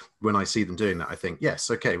that. When I see them doing that, I think, yes,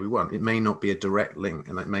 okay, we won. It may not be a direct link,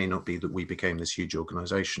 and it may not be that we became this huge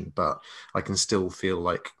organization, but I can still feel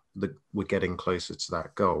like we're getting closer to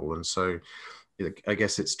that goal. And so I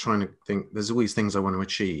guess it's trying to think, there's always things I want to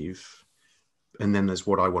achieve, and then there's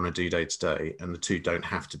what I want to do day to day, and the two don't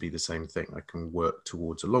have to be the same thing. I can work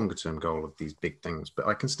towards a longer term goal of these big things, but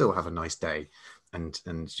I can still have a nice day and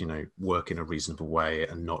work in a reasonable way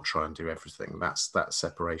and not try and do everything. That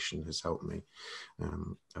separation has helped me.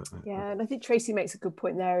 Yeah, and I think Tracy makes a good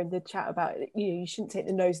point there in the chat about, you shouldn't take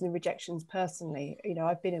the no's and the rejections personally.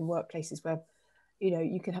 I've been in workplaces where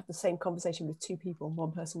you can have the same conversation with 2 people, and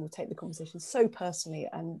one person will take the conversation so personally,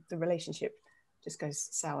 and the relationship just goes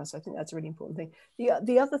sour. So I think that's a really important thing.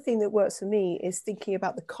 The other thing that works for me is thinking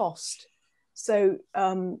about the cost. So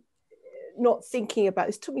not thinking about,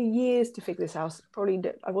 it took me years to figure this out. Probably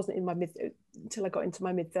I wasn't until I got into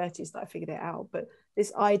my mid-30s that I figured it out. But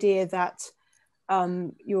this idea that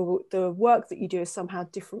the work that you do is somehow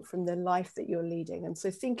different from the life that you're leading. And so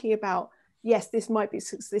thinking about, yes, this might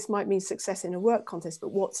mean success in a work context,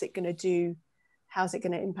 but what's it going to do? How's it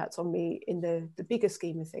going to impact on me in the bigger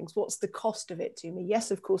scheme of things? What's the cost of it to me?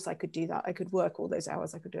 Yes, of course I could do that. I could work all those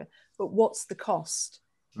hours, I could do it. But what's the cost?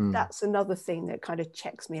 That's another thing that kind of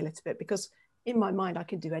checks me a little bit, because in my mind, I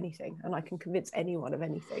can do anything and I can convince anyone of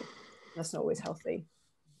anything. That's not always healthy.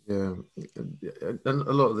 Yeah, and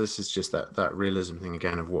a lot of this is just that realism thing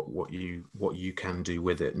again of what you can do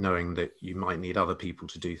with it, knowing that you might need other people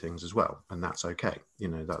to do things as well, and that's okay. You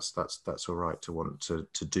know, that's all right to want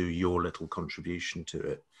to do your little contribution to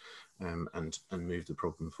it, and move the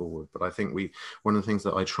problem forward. But I think one of the things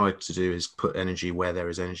that I tried to do is put energy where there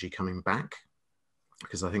is energy coming back,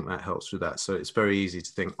 because I think that helps with that. So it's very easy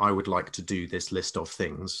to think I would like to do this list of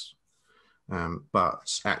things.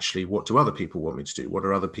 But actually, what do other people want me to do? What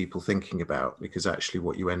are other people thinking about? Because actually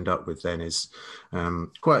what you end up with then is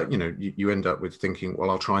quite, you end up with thinking, well,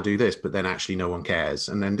 I'll try and do this, but then actually no one cares.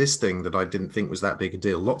 And then this thing that I didn't think was that big a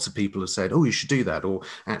deal, lots of people have said, oh, you should do that. Or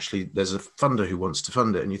actually there's a funder who wants to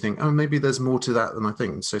fund it. And you think, oh, maybe there's more to that than I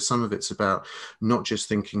think. And so some of it's about not just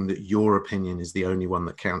thinking that your opinion is the only one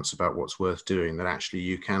that counts about what's worth doing, that actually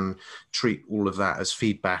you can treat all of that as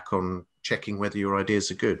feedback on checking whether your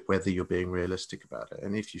ideas are good, whether you're being realistic about it.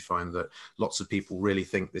 And if you find that lots of people really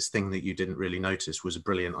think this thing that you didn't really notice was a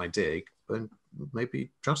brilliant idea, then maybe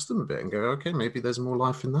trust them a bit and go, okay, maybe there's more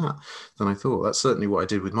life in that than I thought. That's certainly what I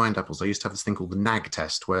did with Mindapples. I used to have this thing called the nag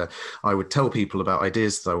test, where I would tell people about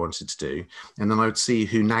ideas that I wanted to do, and then I would see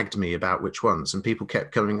who nagged me about which ones. And people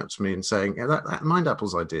kept coming up to me and saying, yeah, that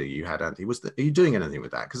Mindapples idea you had, Andy, are you doing anything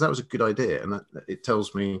with that? Because that was a good idea. And it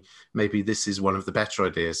tells me maybe this is one of the better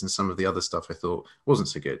ideas, and some of the other stuff I thought wasn't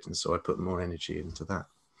so good. And so I put more energy into that.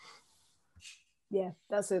 Yeah,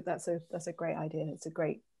 that's a great idea. It's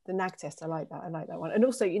the nag test. I like that one. And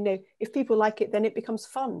also, if people like it, then it becomes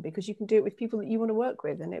fun, because you can do it with people that you want to work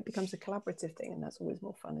with, and it becomes a collaborative thing, and that's always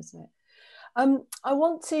more fun, isn't it? I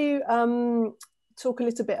want to talk a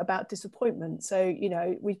little bit about disappointment. So,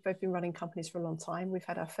 we've both been running companies for a long time. We've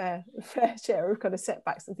had our fair share of kind of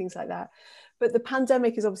setbacks and things like that. But the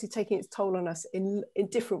pandemic is obviously taking its toll on us in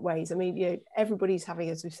different ways. I mean, everybody's having,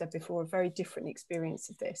 as we've said before, a very different experience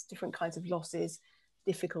of this, different kinds of losses,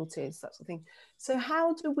 difficulties, that sort of thing. So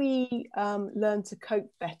how do we learn to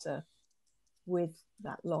cope better with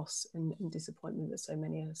that loss and disappointment that so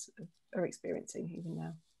many of us are experiencing even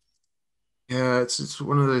now? Yeah, it's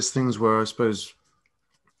one of those things where I suppose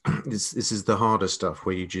this is the harder stuff,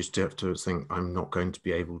 where you just have to think, I'm not going to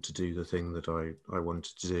be able to do the thing that I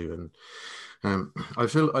wanted to do. And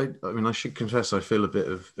I should confess, I feel a bit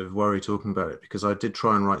of worry talking about it, because I did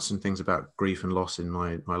try and write some things about grief and loss in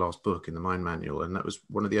my last book, in the Mind Manual. And that was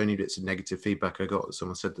one of the only bits of negative feedback I got, that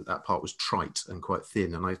someone said that part was trite and quite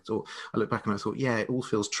thin. And I look back and I thought, yeah, it all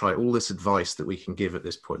feels trite. All this advice that we can give at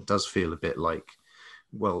this point does feel a bit like,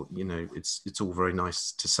 well, it's all very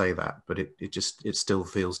nice to say that, but it still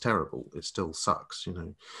feels terrible. It still sucks,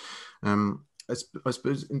 I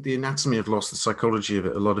suppose the anatomy of loss, the psychology of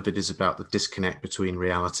it, a lot of it is about the disconnect between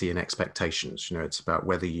reality and expectations. It's about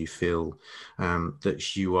whether you feel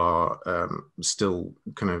that you are still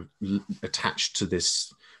kind of attached to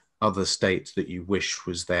this other state that you wish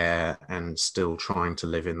was there, and still trying to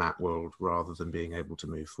live in that world rather than being able to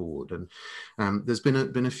move forward. And there's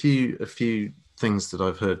been a few things that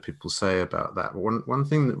I've heard people say about that. One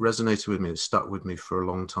thing that resonated with me, that stuck with me for a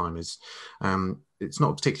long time, is it's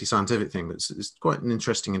not a particularly scientific thing, but it's quite an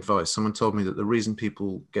interesting advice. Someone told me that the reason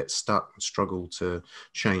people get stuck and struggle to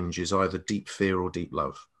change is either deep fear or deep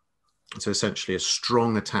love. So essentially a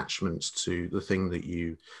strong attachment to the thing that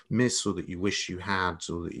you miss, or that you wish you had,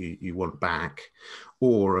 or that you want back,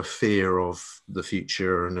 or a fear of the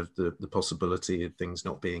future and of the possibility of things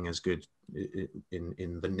not being as good in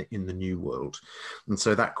the new world. And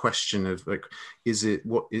so that question of, like,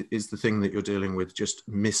 what is the thing that you're dealing with just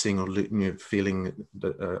missing, or feeling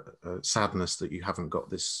sadness that you haven't got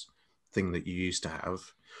this thing that you used to have,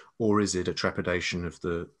 or is it a trepidation of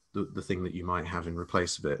the thing that you might have in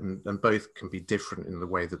replace of it? And both can be different in the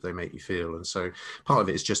way that they make you feel. And so part of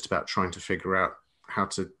it is just about trying to figure out how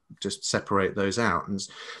to just separate those out. And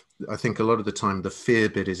I think a lot of the time the fear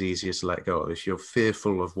bit is easier to let go of. If you're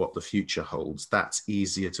fearful of what the future holds, that's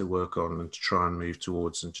easier to work on and to try and move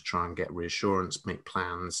towards, and to try and get reassurance, make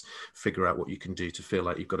plans, figure out what you can do to feel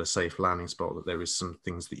like you've got a safe landing spot, that there is some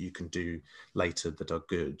things that you can do later that are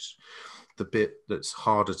good. The bit that's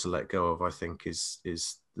harder to let go of, I think, is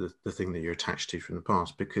the thing that you're attached to from the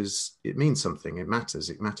past, because it means something. It matters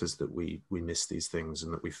that we miss these things,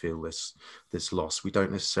 and that we feel this loss. We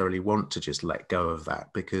don't necessarily want to just let go of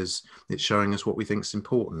that, because it's showing us what we think is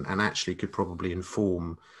important, and actually could probably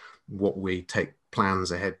inform what we take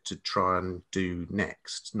plans ahead to try and do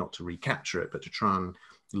next, not to recapture it, but to try and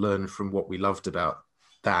learn from what we loved about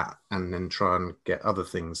that, and then try and get other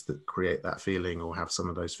things that create that feeling or have some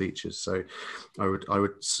of those features. So I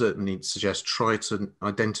would certainly suggest, try to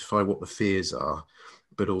identify what the fears are,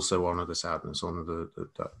 but also honor the sadness, honor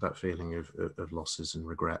that feeling of losses and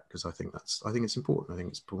regret, because I think it's important. I think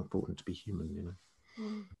it's important to be human, you know.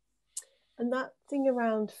 Mm. And that thing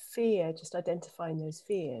around fear, just identifying those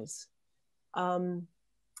fears,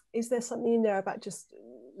 is there something in there about just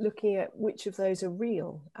looking at which of those are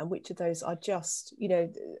real and which of those are just, you know,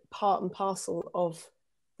 part and parcel of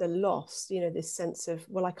the loss, you know, this sense of,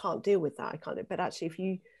 well, I can't deal with that, I can't, but actually if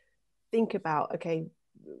you think about, okay,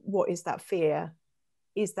 what is that fear,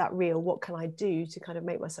 is that real, what can I do to kind of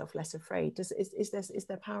make myself less afraid? Is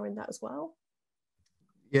there power in that as well?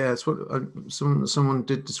 Yeah, it's what someone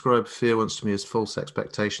did describe fear once to me as false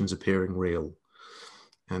expectations appearing real.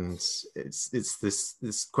 And it's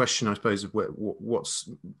this question, I suppose, of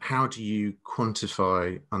how do you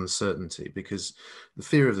quantify uncertainty? Because the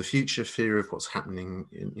fear of the future, fear of what's happening,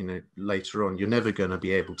 you know, later on, you're never going to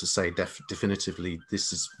be able to say definitively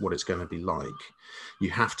this is what it's going to be like.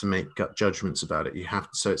 You have to make gut judgments about it.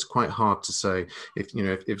 So it's quite hard to say,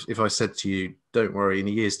 if I said to you, don't worry, in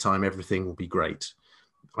a year's time everything will be great.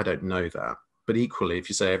 I don't know that. But equally, if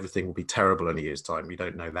you say everything will be terrible in a year's time, you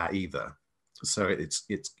don't know that either. So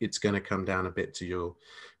it's going to come down a bit to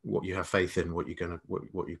what you have faith in, what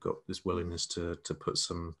you've got this willingness to put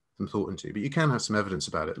some thought into. But you can have some evidence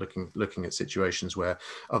about it, looking at situations where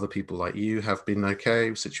other people like you have been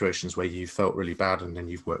okay, situations where you felt really bad and then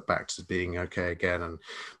you've worked back to being okay again, and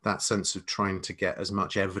that sense of trying to get as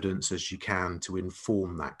much evidence as you can to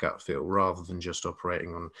inform that gut feel, rather than just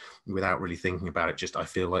operating on without really thinking about it. Just I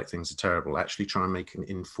feel like things are terrible. Actually, try and make an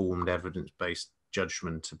informed, evidence-based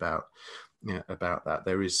judgment about that.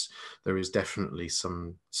 There is definitely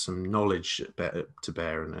some knowledge to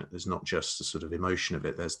bear in it. There's not just the sort of emotion of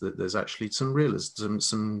it. There's actually some realism,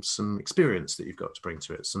 some experience that you've got to bring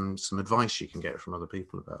to it, some advice you can get from other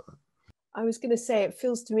people about that. I was going to say, it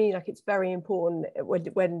feels to me like it's very important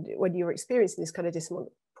when you're experiencing this kind of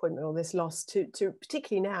disappointment or this loss to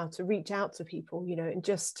particularly now, to reach out to people, you know, and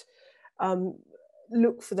just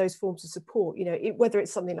look for those forms of support, you know, whether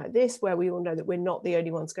it's something like this where we all know that we're not the only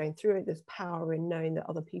ones going through it. There's power in knowing that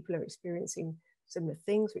other people are experiencing similar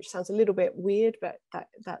things, which sounds a little bit weird, but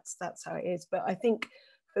that's how it is. But I think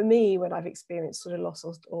for me, when I've experienced sort of loss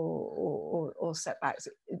or setbacks,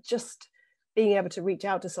 just being able to reach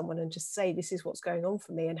out to someone and just say, this is what's going on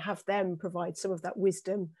for me, and have them provide some of that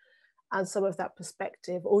wisdom and some of that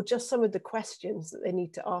perspective, or just some of the questions that they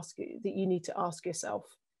need to ask you, that you need to ask yourself,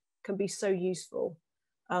 can be so useful.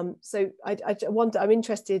 So I'm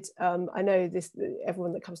interested, I know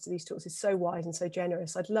everyone that comes to these talks is so wise and so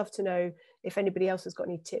generous. I'd love to know if anybody else has got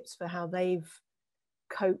any tips for how they've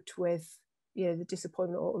coped with, you know, the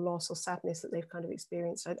disappointment or loss or sadness that they've kind of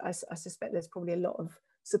experienced. I suspect there's probably a lot of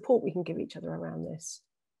support we can give each other around this.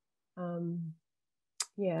 And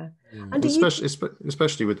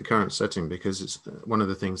especially with the current setting, because it's one of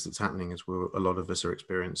the things that's happening is a lot of us are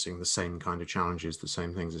experiencing the same kind of challenges, the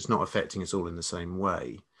same things. It's not affecting us all in the same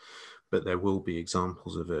way, but there will be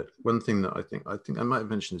examples of it. One thing that I think I might have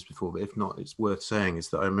mentioned this before, but if not, it's worth saying, is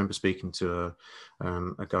that I remember speaking to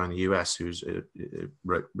a guy in the US who's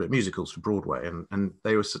wrote musicals for Broadway, and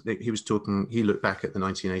he looked back at the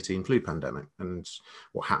 1918 flu pandemic and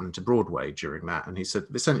what happened to Broadway during that, and he said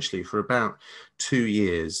essentially for about 2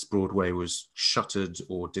 years Broadway was shuttered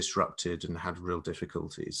or disrupted and had real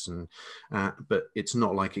difficulties, and but it's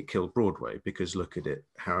not like it killed Broadway, because look at it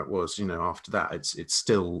how it was, you know, after that it's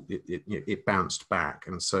still it bounced back.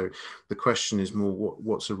 And so the question is more,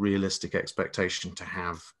 what's a realistic expectation to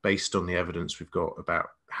have based on the evidence we've got about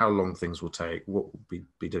how long things will take, what will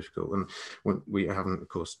be difficult. And when we haven't, of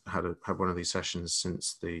course, had one of these sessions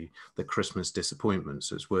since the Christmas disappointment,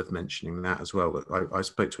 so it's worth mentioning that as well. I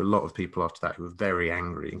spoke to a lot of people after that who were very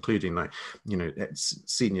angry, including, like, you know,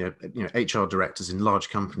 senior, you know, HR directors in large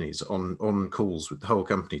companies on calls with the whole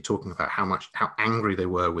company, talking about how angry they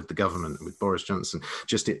were with the government and with Boris Johnson.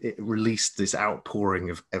 Just it released this outpouring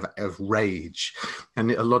of rage,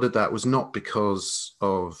 and a lot of that was not because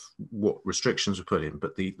of what restrictions were put in,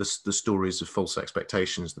 but the stories of false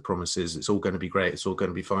expectations, the promises, it's all going to be great, it's all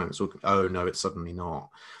going to be fine, oh no, it's suddenly not.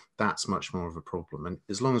 That's much more of a problem. And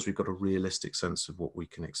as long as we've got a realistic sense of what we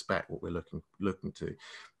can expect, what we're looking to,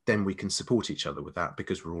 then we can support each other with that,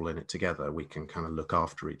 because we're all in it together. We can kind of look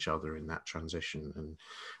after each other in that transition.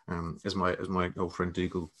 And as my old friend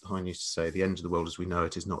Dougal Hine used to say, the end of the world as we know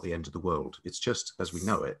it is not the end of the world. It's just as we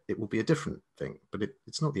know it. It will be a different thing, but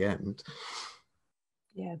it's not the end.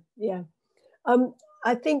 Yeah.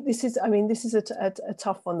 I think this is a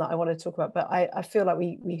tough one that I want to talk about, but I feel like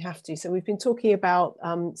we have to. So we've been talking about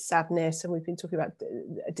sadness, and we've been talking about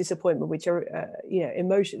disappointment, which are, you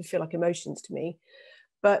know, feel like emotions to me.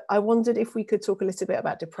 But I wondered if we could talk a little bit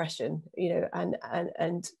about depression,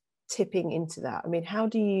 and tipping into that. I mean, how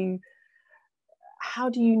do you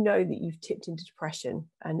know that you've tipped into depression,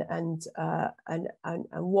 and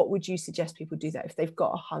what would you suggest people do that if they've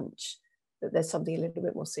got a hunch that there's something a little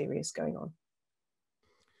bit more serious going on?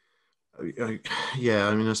 Yeah,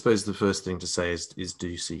 I mean, I suppose the first thing to say is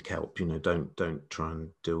do seek help. Don't try and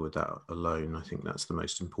deal with that alone. I think that's the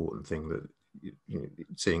most important thing. That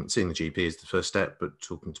seeing the GP is the first step, but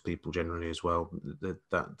talking to people generally as well.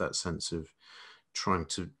 That sense of trying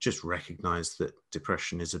to just recognize that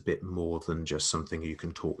depression is a bit more than just something you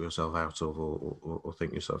can talk yourself out of or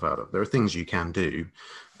think yourself out of. There are things you can do,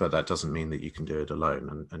 but that doesn't mean that you can do it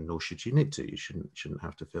alone, and nor should you need to. You shouldn't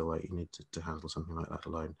have to feel like you need to handle something like that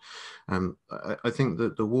alone. I think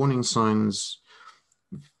that the warning signs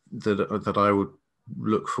that I would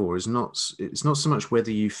look for it's not so much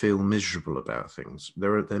whether you feel miserable about things.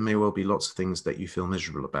 There may well be lots of things that you feel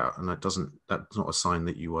miserable about, and that's not a sign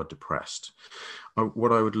that you are depressed.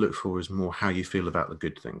 What I would look for is more how you feel about the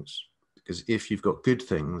good things. Because if you've got good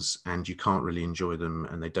things and you can't really enjoy them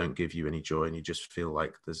and they don't give you any joy and you just feel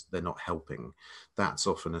like they're not helping, that's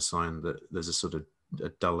often a sign that there's a sort of a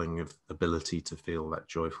dulling of ability to feel that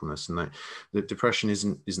joyfulness. And that depression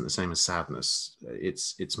isn't the same as sadness.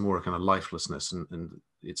 It's more a kind of lifelessness, and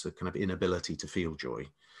it's a kind of inability to feel joy.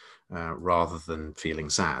 Rather than feeling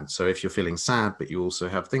sad. So if you're feeling sad, but you also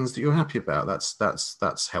have things that you're happy about,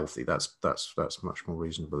 that's healthy. That's much more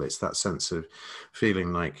reasonable. It's that sense of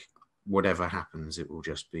feeling like whatever happens, it will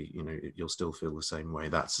just be, you'll still feel the same way.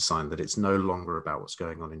 That's a sign that it's no longer about what's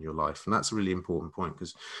going on in your life. And that's a really important point,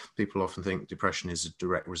 because people often think depression is a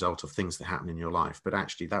direct result of things that happen in your life, but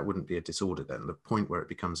actually that wouldn't be a disorder then. The point where it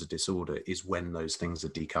becomes a disorder is when those things are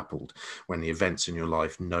decoupled, when the events in your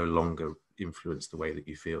life no longer influence the way that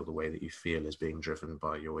you feel is being driven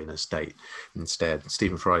by your inner state instead.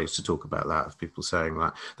 Stephen Fry used to talk about that, of people saying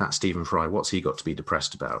that Stephen Fry, what's he got to be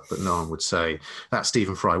depressed about? But no one would say, that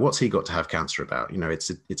Stephen Fry, what's he got to have cancer about? It's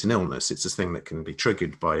an illness. It's a thing that can be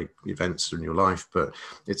triggered by events in your life, but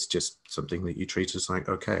it's just something that you treat as like,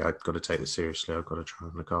 okay, I've got to take this seriously. I've got to try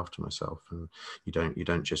and look after myself. And you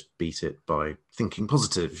don't just beat it by thinking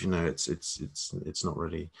positive. It's not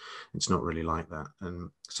really like that. And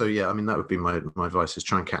so, yeah, I mean, that would be my advice, is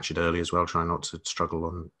try and catch it early as well. Try not to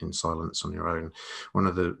struggle in silence on your own. One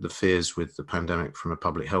of the fears with the pandemic from a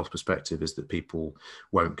public health perspective is that people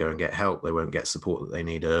won't go and get help. They won't get support that they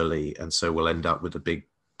need early. And so we'll end up with a big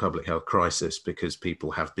public health crisis because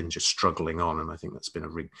people have been just struggling on. And I think that's been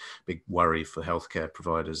a big worry for healthcare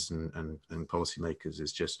providers and policymakers,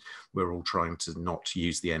 is just we're all trying to not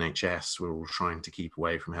use the NHS. We're all trying to keep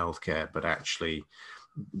away from healthcare, but actually,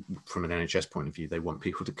 from an NHS point of view, they want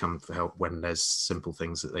people to come for help when there's simple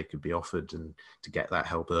things that they could be offered, and to get that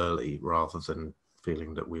help early, rather than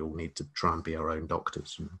feeling that we all need to try and be our own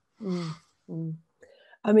doctors.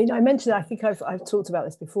 I mean, I mentioned, I think I've talked about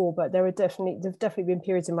this before, but there've definitely been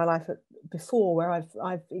periods in my life before where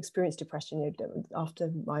I've experienced depression,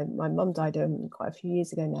 after my mum died quite a few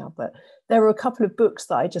years ago now. But there were a couple of books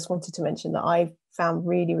that I just wanted to mention that I found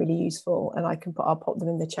really, really useful, and I'll pop them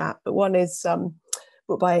in the chat. But one is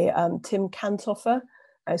book by Tim Cantoffer.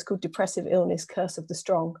 It's called Depressive Illness, Curse of the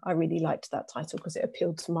Strong. I really liked that title because it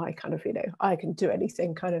appealed to my kind of, I can do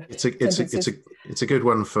anything kind of. It's a good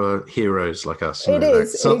one for heroes like us. It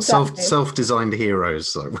is exactly. Self-designed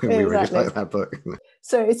heroes. We really like that book.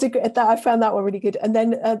 So I found that one really good. And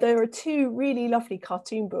then there are two really lovely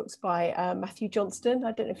cartoon books by Matthew Johnston.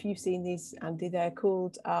 I don't know if you've seen these, Andy. They're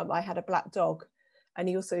called I Had a Black Dog, and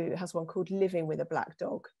he also has one called Living with a Black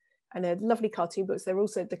Dog. And they're lovely cartoon books.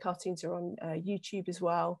 The cartoons are on YouTube as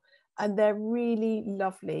well. And they're really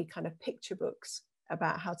lovely kind of picture books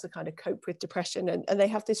about how to kind of cope with depression. And they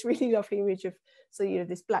have this really lovely image of, so,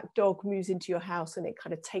 this black dog moves into your house and it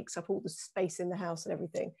kind of takes up all the space in the house and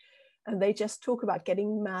everything. And they just talk about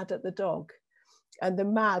getting mad at the dog. And the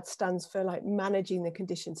MAD stands for like managing the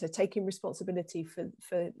condition. So taking responsibility for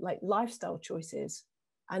like lifestyle choices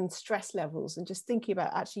and stress levels, and just thinking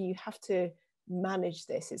about, actually, you have to manage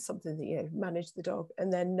this. It's something that manage the dog,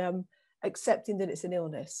 and then accepting that it's an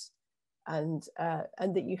illness, and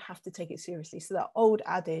that you have to take it seriously. So that old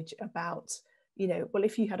adage about well,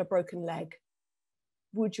 if you had a broken leg,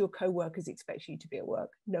 would your co-workers expect you to be at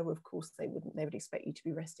work? No, of course they wouldn't. They would expect you to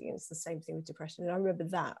be resting. And it's the same thing with depression. And I remember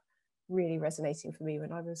that really resonating for me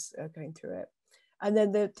when I was going through it. And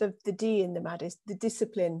then the D in the MAD is the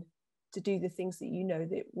discipline to do the things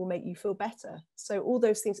that will make you feel better. So all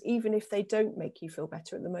those things, even if they don't make you feel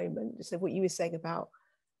better at the moment. So what you were saying about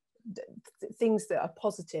things that are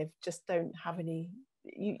positive just don't have any,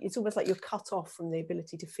 it's almost like you're cut off from the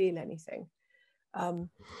ability to feel anything.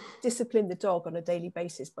 discipline the dog on a daily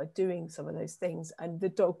basis by doing some of those things, and the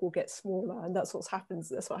dog will get smaller. And that's what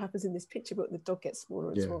happens in this picture book. The dog gets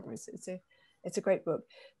smaller and smaller. It's a great book.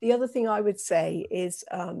 The other thing I would say is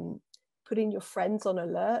putting your friends on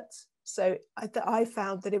alert. So I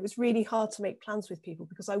found that it was really hard to make plans with people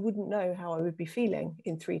because I wouldn't know how I would be feeling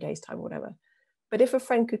in 3 days time or whatever. But if a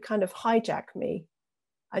friend could kind of hijack me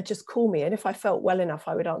and just call me, and if I felt well enough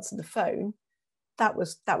I would answer the phone, that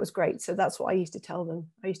was great. So that's what I used to tell them.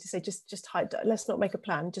 I used to say, just hide, let's not make a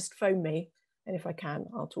plan, just phone me, and if I can,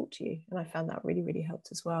 I'll talk to you. And I found that really, really helped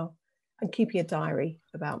as well. And keeping a diary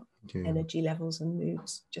about energy levels and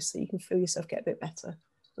moods, just so you can feel yourself get a bit better,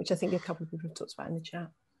 which I think a couple of people have talked about in the chat.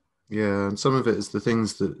 Yeah, and some of it is the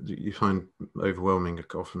things that you find overwhelming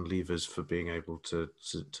are often levers for being able to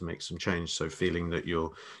make some change. So feeling that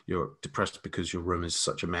you're depressed because your room is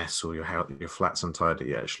such a mess or your flat's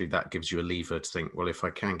untidy, actually that gives you a lever to think, well, if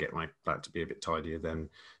I can get my flat to be a bit tidier, then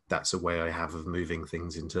that's a way I have of moving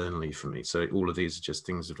things internally for me. So all of these are just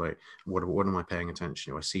things of like, what am I paying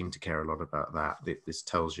attention to? I seem to care a lot about that. This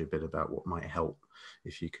tells you a bit about what might help.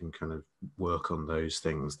 If you can kind of work on those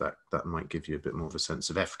things, that might give you a bit more of a sense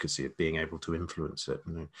of efficacy of being able to influence it.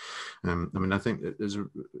 I mean, I think that there's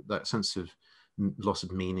that sense of loss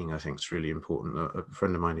of meaning, I think, is really important. A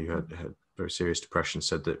friend of mine who had very serious depression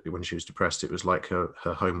said that when she was depressed, it was like her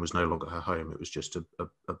home was no longer her home. It was just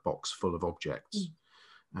a box full of objects.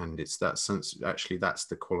 And it's that sense, actually, that's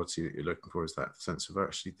the quality that you're looking for, is that sense of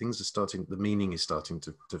actually things are starting, the meaning is starting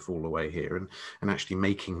to fall away here. And actually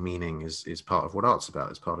making meaning is part of what art's about.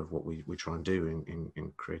 It's part of what we try and do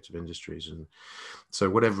in creative industries. And so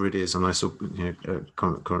whatever it is, and I saw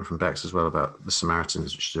comment from Bex as well about the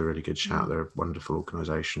Samaritans, which is a really good shout. They're a wonderful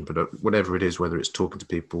organisation. But whatever it is, whether it's talking to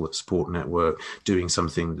people at support network, doing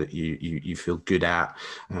something that you feel good at,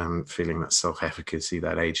 feeling that self-efficacy,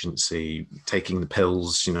 that agency, taking the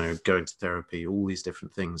pills, going to therapy, all these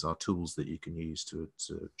different things are tools that you can use to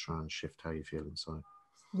try and shift how you feel inside.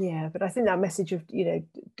 Yeah, but I think that message of,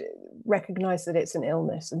 recognize that it's an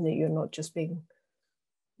illness and that you're not just being,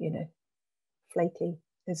 flaky.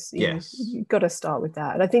 You've got to start with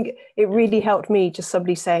that. And I think it really helped me, just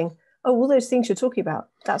somebody saying, oh, all those things you're talking about,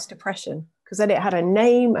 that's depression. Because then it had a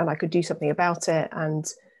name and I could do something about it. And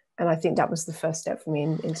I think that was the first step for me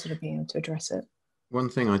in sort of being able to address it. One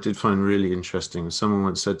thing I did find really interesting, someone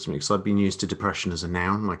once said to me, because I've been used to depression as a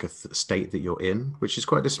noun, like a state that you're in, which is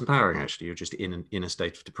quite disempowering, actually. You're just in a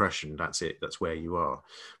state of depression. That's it. That's where you are,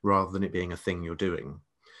 rather than it being a thing you're doing.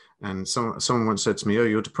 And someone once said to me, oh,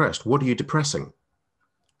 you're depressed. What are you depressing?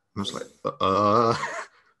 And I was like,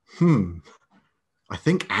 I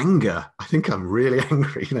think anger. I think I'm really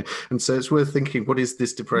angry. And so it's worth thinking, what is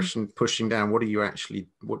this depression pushing down?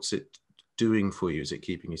 What's it doing for you? Is it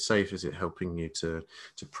keeping you safe? Is it helping you to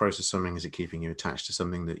process something? Is it keeping you attached to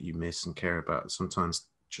something that you miss and care about? Sometimes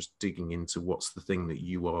just digging into what's the thing that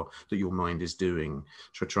your mind is doing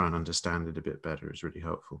to try and understand it a bit better is really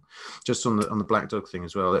helpful. Just on the black dog thing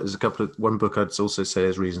as well, there's one book I'd also say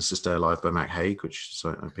is Reasons to Stay Alive by Mac Haig, which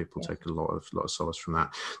people take a lot of solace from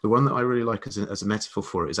that. The one that I really like as a metaphor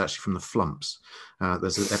for it is actually from the Flumps.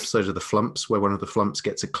 There's an episode of the Flumps where one of the Flumps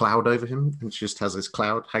gets a cloud over him and just has this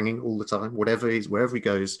cloud hanging all the time. Wherever he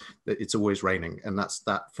goes, it's always raining. And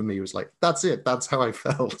that for me was like, that's it. That's how I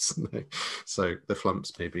felt. So the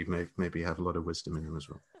Flumps maybe have a lot of wisdom in them as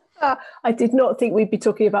well. I did not think we'd be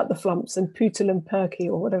talking about the Flumps and Pootle and Perky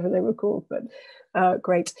or whatever they were called, but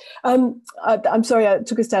great. I'm sorry, I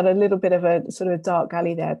took us down a little bit of a sort of dark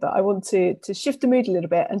alley there, but I want to shift the mood a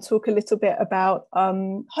little bit and talk a little bit about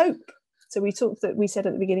hope. So we said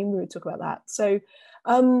at the beginning we would talk about that. So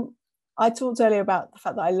I talked earlier about the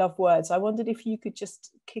fact that I love words. I wondered if you could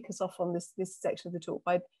just kick us off on this section of the talk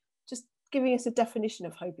by just giving us a definition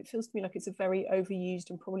of hope. It feels to me like it's a very overused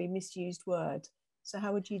and probably misused word. So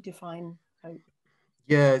how would you define hope?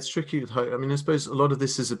 Yeah, it's tricky with hope. I mean, I suppose a lot of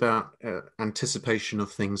this is about anticipation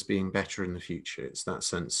of things being better in the future. It's that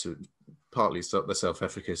sense of partly the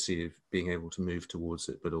self-efficacy of being able to move towards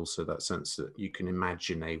it, but also that sense that you can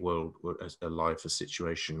imagine a world, a life, a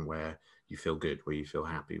situation where you feel good, where you feel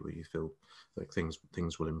happy, where you feel like things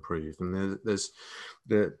will improve. And there's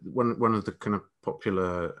one of the kind of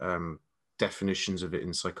popular definitions of it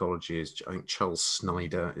in psychology is, I think Charles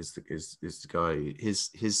Snyder is the guy.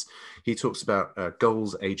 He talks about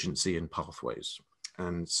goals, agency, and pathways.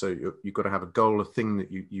 And so you've got to have a goal, a thing that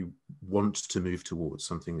you want to move towards,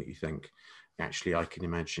 something that you think, actually I can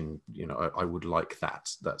imagine, I would like that.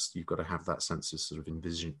 You've got to have that sense of sort of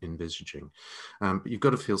envisaging, but you've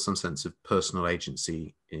got to feel some sense of personal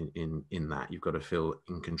agency in that. You've got to feel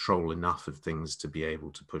in control enough of things to be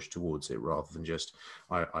able to push towards it, rather than just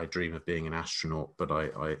I dream of being an astronaut, but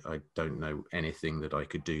I don't know anything that I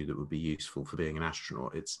could do that would be useful for being an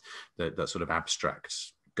astronaut. It's that sort of abstract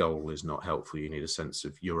goal is not helpful. You need a sense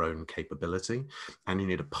of your own capability, and you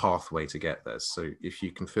need a pathway to get there. So if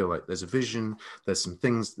you can feel like there's a vision, there's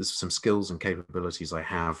some skills and capabilities I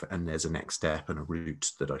have, and there's a next step and a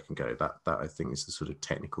route that I can go, that I think is the sort of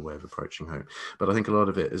technical way of approaching hope. But I think a lot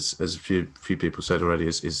of it, as a few people said already,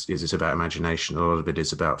 is it's about imagination. A lot of it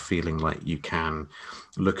is about feeling like you can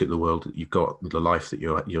look at the world that you've got, the life that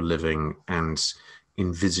you're living, and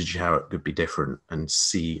envisage how it could be different and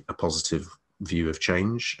see a positive view of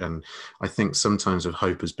change. And I think sometimes of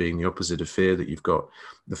hope as being the opposite of fear, that you've got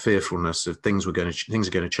the fearfulness of things are going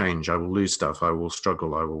to change, I will lose stuff, I will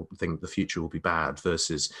struggle, I will think the future will be bad,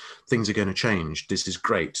 versus things are going to change, this is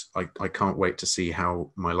great, I can't wait to see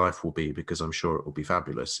how my life will be because I'm sure it will be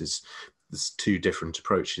fabulous. There's two different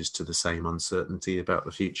approaches to the same uncertainty about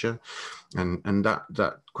the future. And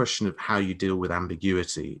that question of how you deal with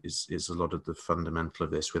ambiguity is a lot of the fundamental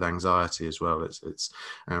of this. With anxiety as well, it's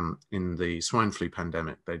in the swine flu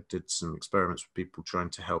pandemic, they did some experiments with people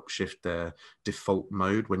trying to help shift their default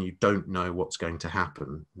mode. When you don't know what's going to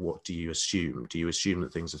happen, what do you assume? Do you assume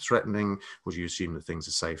that things are threatening, or do you assume that things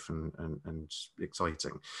are safe and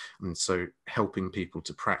exciting? And so helping people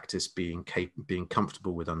to practice being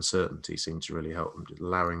comfortable with uncertainty seemed to really help them,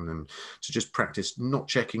 allowing them to just practice not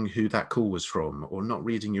checking who that call was from, or not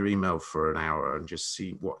reading your email for an hour, and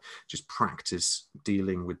just practice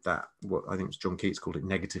dealing with that, what I think was John Keats called it,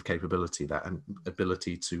 negative capability, that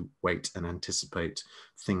ability to wait and anticipate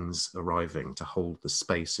things arriving, to hold the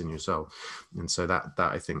space in yourself. And so that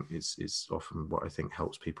I think is often what I think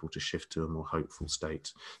helps people to shift to a more hopeful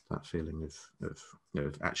state, that feeling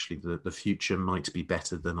of actually the future might be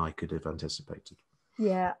better than I could have anticipated.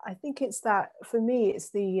 Yeah, I think it's that, for me, it's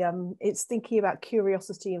it's thinking about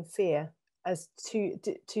curiosity and fear as two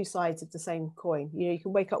sides of the same coin. You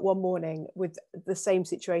can wake up one morning with the same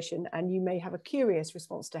situation and you may have a curious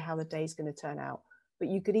response to how the day's going to turn out, but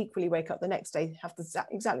you could equally wake up the next day, have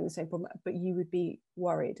exactly the same problem, but you would be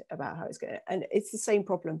worried about how it's going to, and it's the same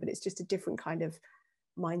problem, but it's just a different kind of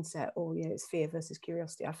mindset, or it's fear versus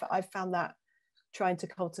curiosity. I've found that trying to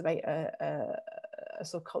cultivate a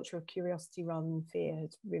sort of culture of curiosity rather than fear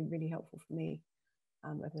has been really helpful for me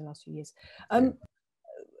over the last few years.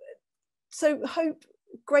 So hope,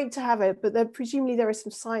 great to have it, but presumably there is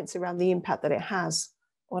some science around the impact that it has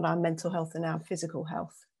on our mental health and our physical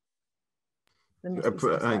health.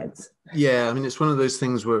 Yeah, I mean, it's one of those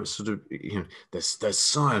things where it's sort of, there's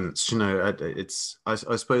science, I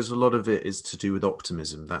suppose a lot of it is to do with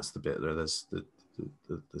optimism. That's the bit there. There's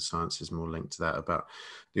the science is more linked to that, about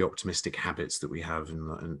the optimistic habits that we have in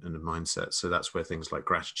the mindset. So that's where things like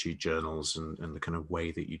gratitude journals and the kind of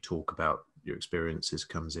way that you talk about your experiences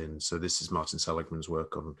comes in. So this is Martin Seligman's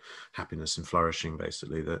work on happiness and flourishing,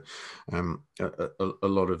 basically, that a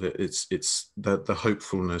lot of it, it's that the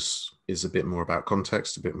hopefulness is a bit more about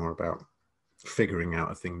context, a bit more about figuring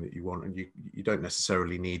out a thing that you want, and you don't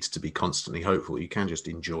necessarily need to be constantly hopeful. You can just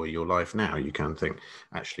enjoy your life now. You can think,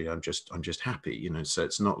 actually, I'm just happy, so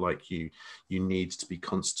it's not like you need to be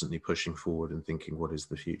constantly pushing forward and thinking, what is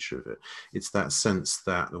the future of it? It's that sense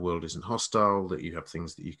that the world isn't hostile, that you have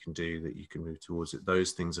things that you can do, that you can move towards it.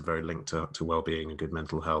 Those things are very linked to well-being and good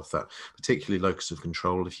mental health, that particularly locus of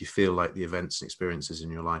control. If you feel like the events and experiences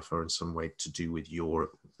in your life are in some way to do with your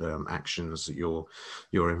actions, your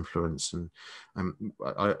influence. And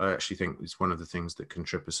I actually think it's one of the things that can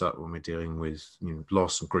trip us up when we're dealing with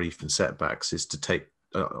loss and grief and setbacks, is to take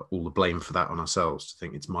all the blame for that on ourselves, to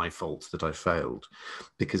think it's my fault that I failed,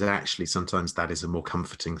 because actually sometimes that is a more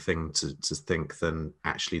comforting thing to think than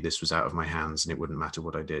actually this was out of my hands and it wouldn't matter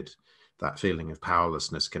what I did. That feeling of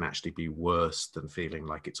powerlessness can actually be worse than feeling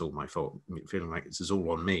like it's all my fault. Feeling like this is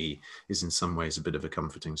all on me is in some ways a bit of a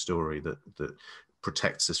comforting story that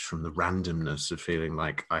protects us from the randomness of feeling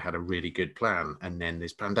like I had a really good plan and then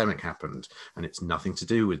this pandemic happened and it's nothing to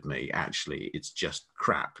do with me. Actually, it's just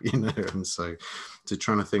crap, And so to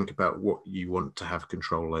trying to think about what you want to have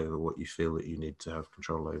control over, what you feel that you need to have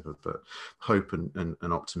control over, but hope and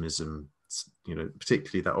optimism,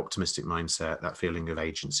 particularly that optimistic mindset, that feeling of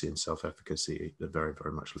agency and self-efficacy, are very,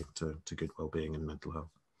 very much linked to good well-being and mental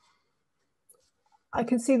health. I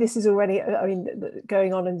can see this is already,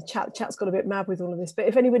 going on, and the chat's got a bit mad with all of this, but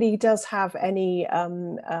if anybody does have any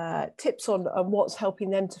tips on what's helping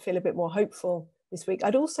them to feel a bit more hopeful this week,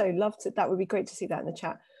 I'd also love to, that would be great to see that in the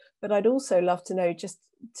chat. But I'd also love to know, just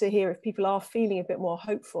to hear if people are feeling a bit more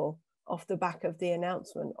hopeful off the back of the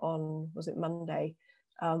announcement on, was it Monday?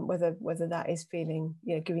 Whether that is feeling,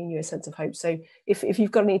 giving you a sense of hope. So if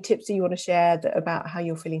you've got any tips that you want to share about how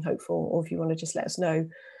you're feeling hopeful, or if you want to just let us know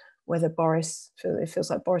whether it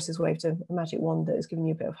feels like Boris has waved a magic wand that has given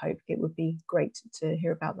you a bit of hope, it would be great to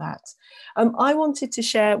hear about that. I wanted to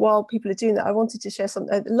share, while people are doing that, I wanted to share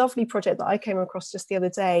a lovely project that I came across just the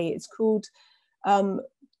other day. It's called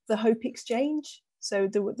the Hope Exchange. So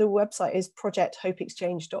the website is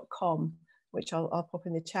projecthopeexchange.com, which I'll pop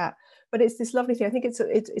in the chat. But it's this lovely thing. I think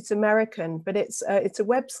it's American, but it's a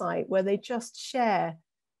website where they just share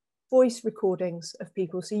voice recordings of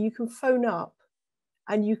people. So you can phone up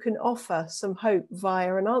and you can offer some hope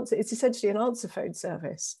via an answer. It's essentially an answer phone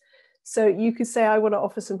service. So you could say, I want to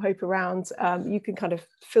offer some hope around, you can kind of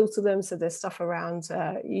filter them. So there's stuff around,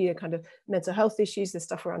 kind of mental health issues. There's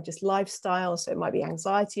stuff around just lifestyle. So it might be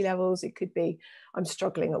anxiety levels. It could be, I'm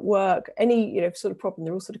struggling at work, any, sort of problem.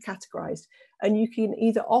 They're all sort of categorized. And you can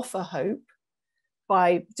either offer hope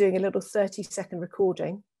by doing a little 30-second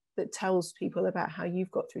recording that tells people about how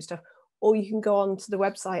you've got through stuff, or you can go on to the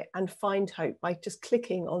website and find hope by just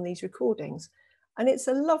clicking on these recordings. And it's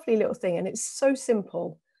a lovely little thing, and it's so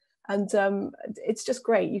simple. And it's just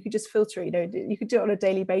great. You could just filter it, you could do it on a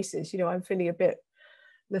daily basis. I'm feeling a bit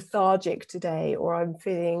lethargic today, or I'm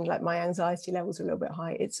feeling like my anxiety levels are a little bit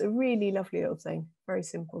high. It's a really lovely little thing, very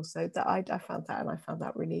simple. So that I found that, and I found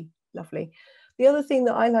that really lovely. The other thing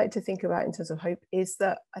that I like to think about in terms of hope is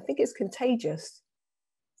that I think it's contagious.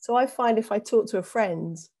 So I find if I talk to a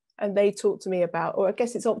friend and they talk to me about, or I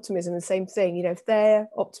guess it's optimism, the same thing, if they're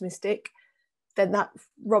optimistic, then that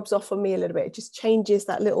rubs off on me a little bit. It just changes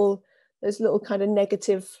those little kind of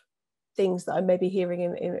negative things that I may be hearing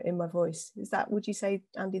in my voice. Would you say,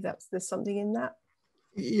 Andy, there's something in that?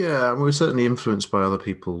 Yeah, we're certainly influenced by other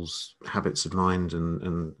people's habits of mind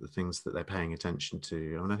and the things that they're paying attention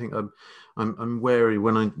to. I mean, I think I'm wary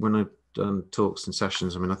when I've done talks and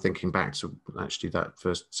sessions. I mean, I'm thinking back to actually that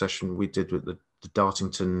first session we did with the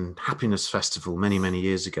Dartington Happiness Festival many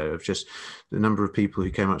years ago, of just the number of people who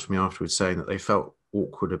came up to me afterwards saying that they felt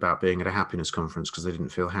awkward about being at a happiness conference because they didn't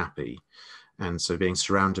feel happy. And so being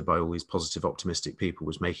surrounded by all these positive, optimistic people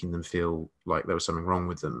was making them feel like there was something wrong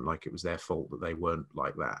with them, like it was their fault that they weren't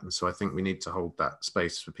like that. And so I think we need to hold that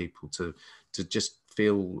space for people to just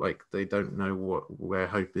feel like they don't know where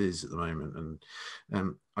hope is at the moment.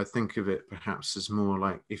 And I think of it perhaps as more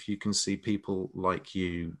like, if you can see people like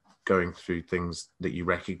you going through things that you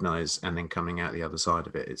recognize and then coming out the other side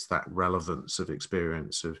of it, it's that relevance of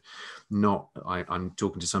experience of not, I'm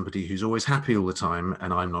talking to somebody who's always happy all the time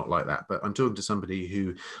and I'm not like that, but I'm talking to somebody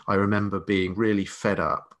who I remember being really fed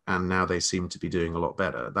up and now they seem to be doing a lot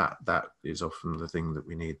better. That is often the thing that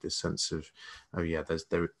we need, this sense of, oh yeah,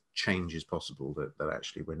 there change is possible, that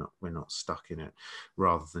actually we're not stuck in it,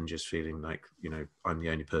 rather than just feeling like, I'm the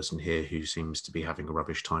only person here who seems to be having a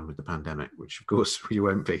rubbish time with the pandemic, which of course you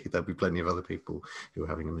won't be. There'll be plenty of other people who are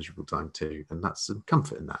having a miserable time too, and that's some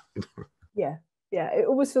comfort in that. Yeah, it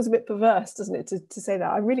always feels a bit perverse, doesn't it, to say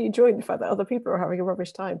that. I really enjoyed the fact that other people are having a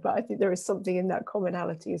rubbish time, but I think there is something in that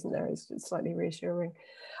commonality, isn't there? It's slightly reassuring.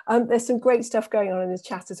 There's some great stuff going on in the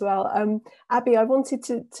chat as well. Abby, I wanted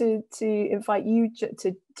to invite you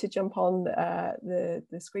to jump on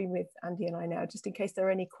the screen with Andy and I now, just in case there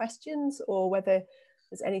are any questions, or whether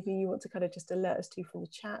there's anything you want to kind of just alert us to from the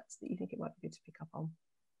chat that you think it might be good to pick up on.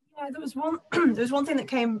 Yeah, there was one thing that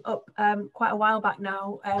came up quite a while back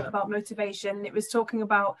now about motivation. It was talking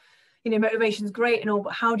about, motivation is great and all,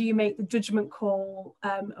 but how do you make the judgment call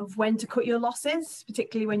of when to cut your losses,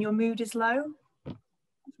 particularly when your mood is low?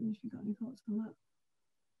 I don't know if you've got any thoughts on that.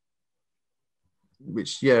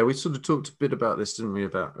 Which, yeah, we sort of talked a bit about this, didn't we,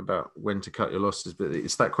 about when to cut your losses, but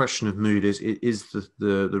it's that question of mood. Is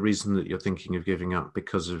the reason that you're thinking of giving up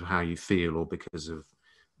because of how you feel, or because of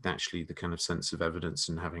actually the kind of sense of evidence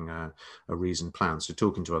and having a reasoned plan? So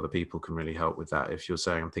talking to other people can really help with that. If you're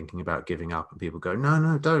saying, I'm thinking about giving up, and people go,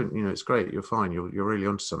 no, don't, it's great, you're fine, you're really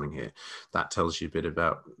onto something here, that tells you a bit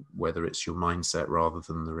about whether it's your mindset rather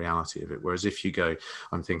than the reality of it. Whereas if you go,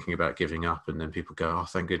 I'm thinking about giving up, and then people go, oh,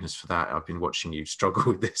 thank goodness for that, I've been watching you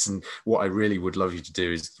struggle with this, and what I really would love you to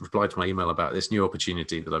do is reply to my email about this new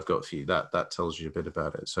opportunity that I've got for you, that tells you a bit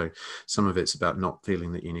about it. So some of it's about not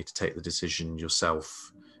feeling that you need to take the decision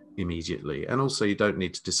yourself immediately, and also you don't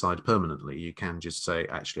need to decide permanently. You can just say,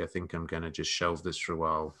 actually, I think I'm going to just shelve this for a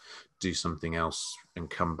while, do something else and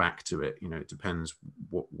come back to it. You know, it depends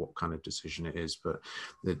what kind of decision it is. But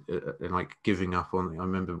like giving up on, I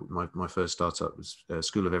remember my first startup was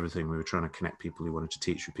School of Everything. We were trying to connect people who wanted to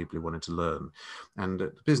teach with people who wanted to learn, and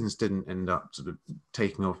the business didn't end up sort of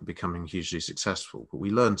taking off and becoming hugely successful, but we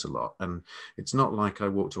learned a lot. And it's not like I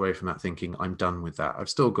walked away from that thinking I'm done with that. I've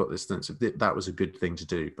still got this sense of that was a good thing to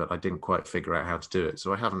do, but I didn't quite figure out how to do it.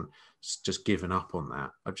 So I haven't just given up on that.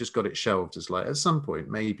 I've just got it shelved as like, at some point,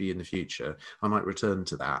 maybe in the future, I might return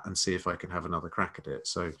to that and see if I can have another crack at it.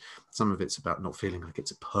 So some of it's about not feeling like it's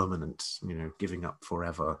a permanent, you know, giving up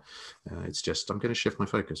forever. It's just, I'm going to shift my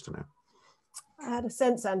focus for now. I had a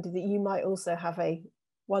sense, Andy, that you might also have a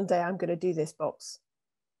one day I'm going to do this box.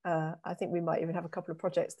 I think we might even have a couple of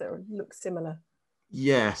projects that look similar.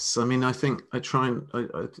 Yes, I mean, I think I try and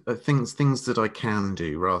I think things that I can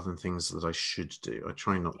do rather than things that I should do. I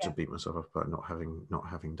try not to beat myself up about not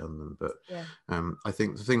having done them. But I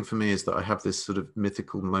think the thing for me is that I have this sort of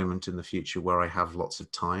mythical moment in the future where I have lots of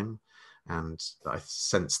time. And I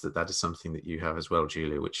sense that is something that you have as well,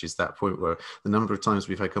 Julia, which is that point where the number of times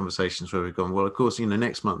we've had conversations where we've gone, well, of course, you know,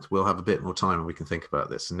 next month we'll have a bit more time and we can think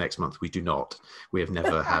about this. And next month we do not. We have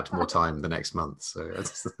never had more time the next month. So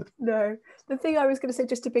no, the thing I was going to say,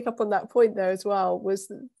 just to pick up on that point there as well,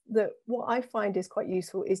 was that what I find is quite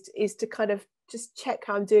useful is to kind of just check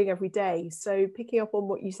how I'm doing every day. So picking up on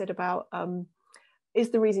what you said about is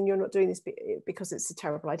the reason you're not doing this because it's a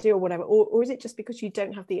terrible idea or whatever, or is it just because you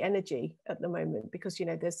don't have the energy at the moment because, you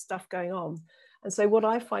know, there's stuff going on? And so what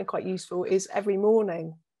I find quite useful is every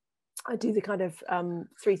morning I do the kind of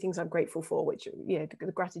 3 things I'm grateful for, which, you know,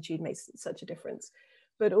 the gratitude makes such a difference.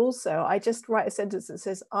 But also I just write a sentence that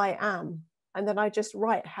says I am, and then I just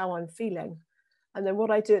write how I'm feeling. And then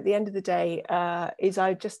what I do at the end of the day is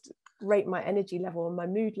I just rate my energy level and my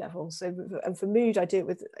mood level. So, and for mood, I do it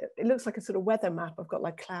with, it looks like a sort of weather map. I've got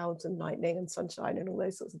like clouds and lightning and sunshine and all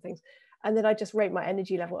those sorts of things. And then I just rate my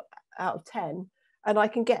energy level out of 10. And I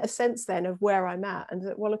can get a sense then of where I'm at. And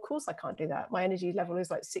well, of course I can't do that. My energy level is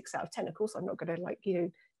like 6 out of 10. Of course, I'm not going to, like, you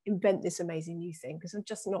know, invent this amazing new thing because I'm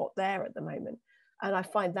just not there at the moment. And I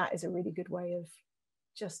find that is a really good way of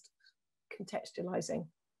just contextualizing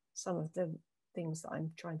some of the things that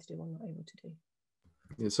I'm trying to do, I'm not able to do.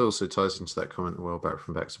 It also ties into that comment a while back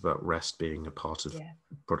from Bex about rest being a part of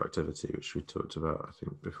productivity, which we talked about, I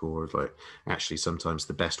think, before. Like, actually, sometimes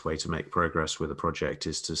the best way to make progress with a project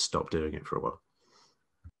is to stop doing it for a while.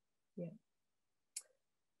 Yeah.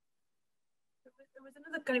 There was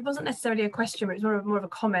another kind of, it wasn't necessarily a question, but it was more of a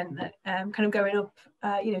comment that kind of going up,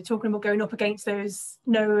 you know, talking about going up against those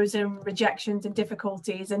no's and rejections and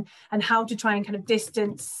difficulties, and how to try and kind of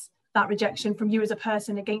distance that rejection from you as a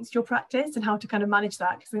person against your practice, and how to kind of manage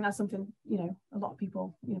that, because I think that's something, you know, a lot of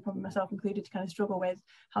people, you know, probably myself included, to kind of struggle with,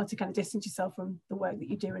 how to kind of distance yourself from the work that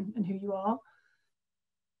you do and who you are.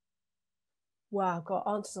 Wow, I've got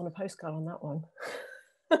answers on a postcard on that one.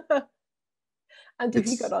 And have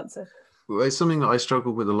you got an answer? Well, it's something that I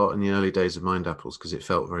struggled with a lot in the early days of Mindapples, because it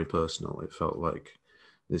felt very personal. It felt like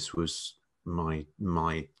this was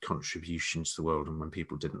my contribution to the world, and when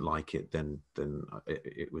people didn't like it, then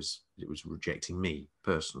it was rejecting me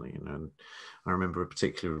personally. You know, and I remember a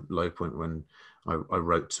particular low point when I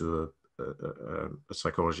wrote to a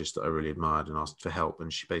psychologist that I really admired and asked for help,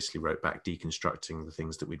 and she basically wrote back deconstructing the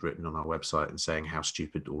things that we'd written on our website and saying how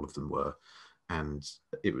stupid all of them were. And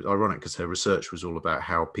it was ironic because her research was all about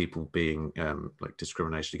how people being like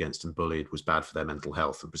discriminated against and bullied was bad for their mental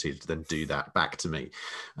health, and proceeded to then do that back to me.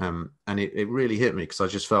 And it really hit me, because I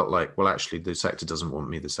just felt like, well, actually, the sector doesn't want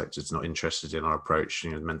me. The sector's not interested in our approach.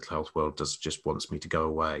 You know, the mental health world just wants me to go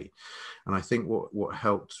away. And I think what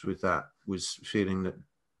helped with that was feeling that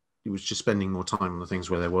it was just spending more time on the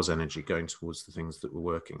things where there was energy, going towards the things that were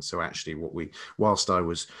working. So actually whilst I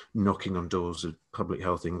was knocking on doors of Public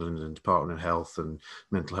Health England and Department of Health and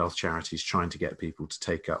mental health charities, trying to get people to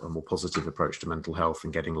take up a more positive approach to mental health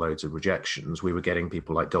and getting loads of rejections, we were getting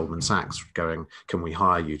people like Goldman Sachs going, can we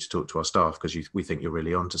hire you to talk to our staff because we think you're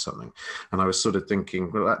really onto something? And I was sort of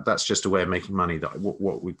thinking, well, that's just a way of making money. That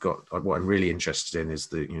what we've got, what I'm really interested in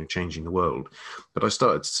is changing the world. But I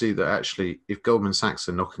started to see that actually, if Goldman Sachs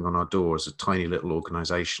are knocking on our door as a tiny little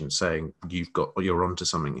organization saying you're onto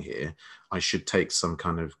something here, I should take some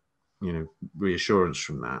kind of reassurance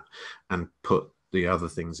from that and put the other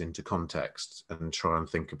things into context and try and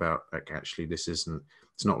think about, like, actually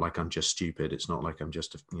it's not like I'm just stupid, it's not like I'm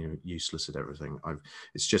just useless at everything.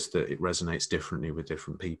 It's just that it resonates differently with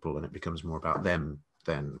different people, and it becomes more about them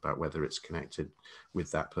then, about whether it's connected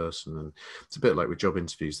with that person. And it's a bit like with job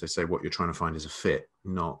interviews, they say what you're trying to find is a fit,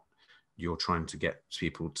 not you're trying to get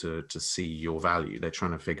people to see your value. They're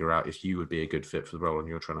trying to figure out if you would be a good fit for the role, and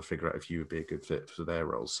you're trying to figure out if you would be a good fit for their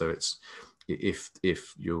role. So it's,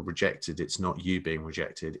 if you're rejected, it's not you being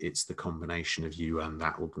rejected, it's the combination of you and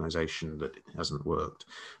that organization that hasn't worked.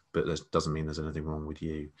 But that doesn't mean there's anything wrong with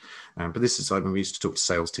you. But this is like when we used to talk to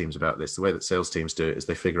sales teams about this. The way that sales teams do it is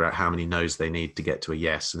they figure out how many no's they need to get to a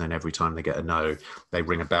yes, and then every time they get a no, they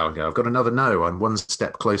ring a bell and go, I've got another no, I'm one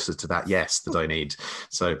step closer to that yes that I need.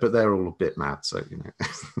 So, but they're all a bit mad, so you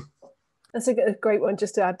know. That's a great one.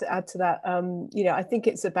 Just to add to that, you know, I think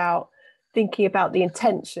it's about thinking about the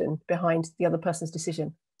intention behind the other person's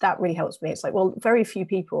decision. That really helps me. It's like, well, very few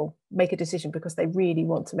people make a decision because they really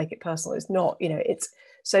want to make it personal. It's not, you know, it's,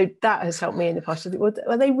 so that has helped me in the past. Well,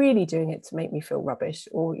 are they really doing it to make me feel rubbish?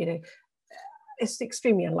 Or, you know, it's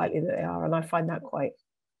extremely unlikely that they are. And I find that quite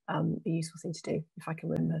a useful thing to do if I can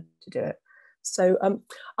remember to do it. So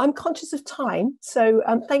I'm conscious of time. So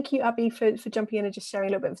thank you, Abby, for jumping in and just sharing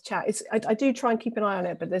a little bit of the chat. I do try and keep an eye on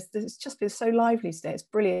it, but it's just been so lively today. It's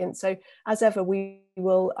brilliant. So as ever, we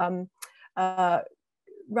will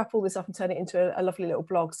wrap all this up and turn it into a lovely little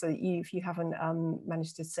blog, so that if you haven't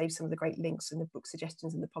managed to save some of the great links and the book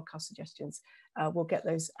suggestions and the podcast suggestions, we'll get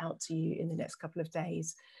those out to you in the next couple of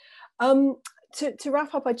days. To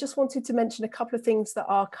wrap up, I just wanted to mention a couple of things that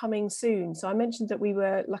are coming soon. So I mentioned that we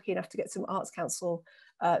were lucky enough to get some Arts Council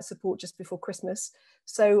support just before Christmas.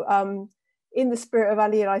 So in the spirit of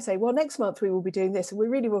Andy and I say, well, next month we will be doing this, and we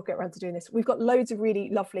really will get around to doing this. We've got loads of really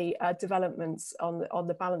lovely developments on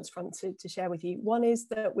the balance front to share with you. One is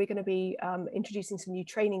that we're going to be introducing some new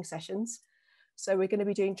training sessions. So we're going to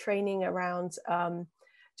be doing training around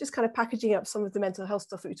just kind of packaging up some of the mental health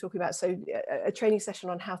stuff that we're talking about. So a training session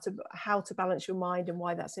on how to balance your mind and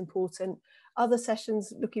why that's important. Other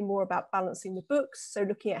sessions looking more about balancing the books. So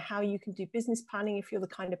looking at how you can do business planning if you're the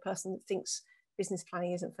kind of person that thinks business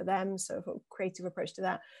planning isn't for them. So a creative approach to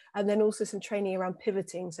that. And then also some training around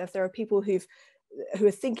pivoting. So if there are people who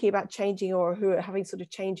are thinking about changing, or who are having sort of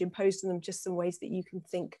change imposed on them, just some ways that you can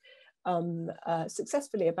think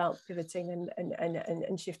successfully about pivoting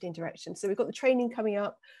and shifting direction. So we've got the training coming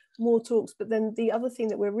up, more talks, but then the other thing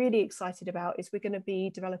that we're really excited about is we're going to be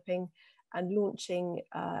developing and launching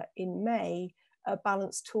in May a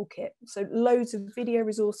balance toolkit. So loads of video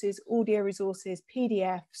resources, audio resources,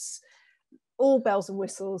 PDFs, all bells and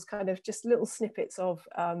whistles, kind of just little snippets of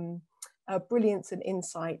brilliance and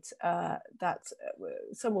insight that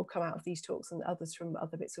some will come out of these talks and others from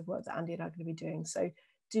other bits of work that Andy and I are going to be doing. So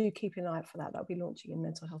do keep an eye out for that. That'll be launching in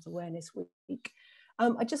Mental Health Awareness Week.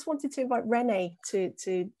 I just wanted to invite Renee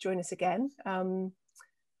to join us again.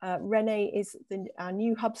 Renee is our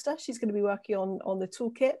new hubster. She's going to be working on the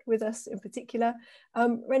toolkit with us in particular.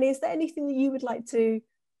 Renee, is there anything that you would like to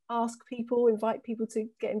ask people, invite people to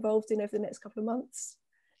get involved in over the next couple of months?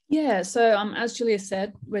 Yeah, so as Julia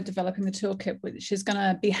said, we're developing the toolkit, which is going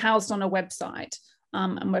to be housed on a website.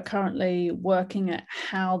 And we're currently working at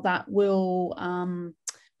how that will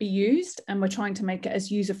be used, and we're trying to make it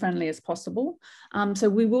as user-friendly as possible. So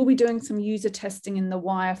we will be doing some user testing in the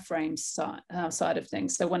wireframe side of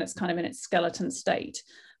things, so when it's kind of in its skeleton state.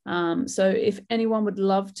 So if anyone would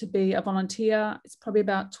love to be a volunteer, it's probably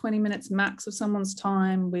about 20 minutes max of someone's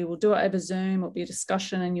time. We will do it over Zoom. It'll be a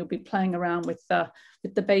discussion, and you'll be playing around with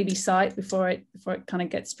the baby site before it kind of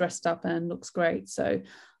gets dressed up and looks great. So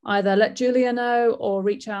either let Julia know or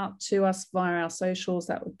reach out to us via our socials.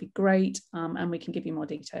 That would be great, and we can give you more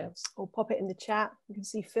details. Or pop it in the chat. You can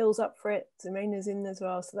see Phil's up for it. Zemena's in as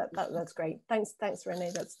well, so that's great. Thanks,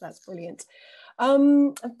 Renee. That's brilliant.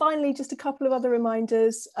 And finally, just a couple of other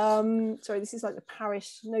reminders. Sorry, this is like the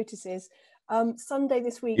parish notices. Sunday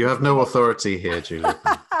this week. You have no authority here, Julie.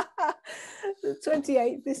 The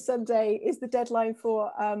 28th, this Sunday, is the deadline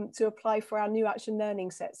for to apply for our new action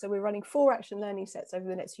learning set. So we're running 4 action learning sets over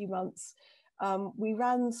the next few months. We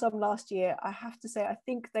ran some last year. I have to say, I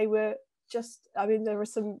think they were just, I mean, there were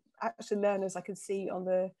some action learners I could see on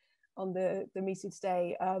the meeting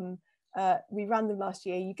today. We ran them last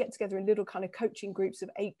year. You get together in little kind of coaching groups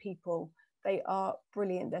of 8 people. They are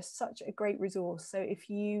brilliant. They're such a great resource. So if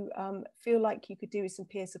you feel like you could do with some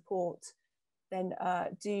peer support, then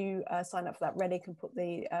do sign up for that. Renee can put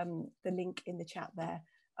the link in the chat there.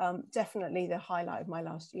 Definitely the highlight of my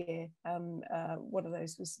last year. One of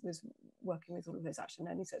those was working with all of those action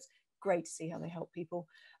learning sets. Great to see how they help people.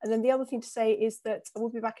 And then the other thing to say is that we'll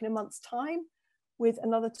be back in a month's time with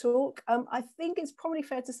another talk. I think it's probably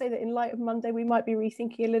fair to say that in light of Monday, we might be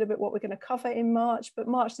rethinking a little bit what we're going to cover in March, but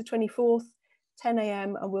March the 24th, 10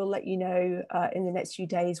 a.m, and we'll let you know in the next few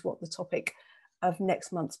days what the topic of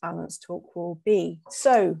next month's balance talk will be.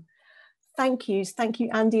 So thank yous. Thank you,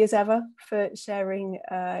 Andy, as ever, for sharing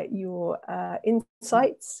your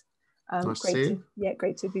insights. Nice to see you.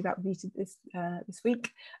 Great to be back with you this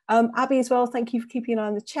week. Abby as well, thank you for keeping an eye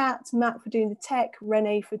on the chat. Matt for doing the tech.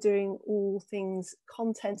 Renee for doing all things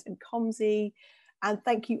content and comsy. And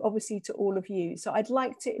thank you, obviously, to all of you. So I'd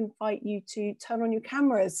like to invite you to turn on your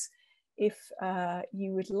cameras if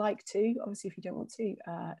you would like to. Obviously, if you don't want to,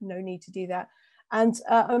 no need to do that. And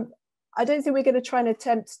I don't think we're going to try and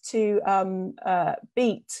attempt to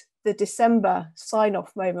beat the December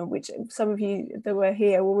sign-off moment, which some of you that were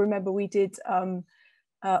here will remember we did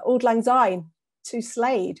Auld Lang Syne to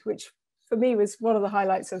Slade, which for me was one of the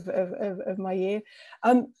highlights of my year.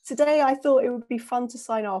 Today I thought it would be fun to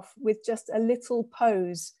sign off with just a little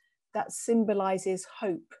pose that symbolizes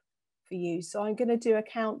hope for you. So I'm going to do a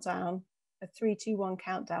countdown, a 3, 2, 1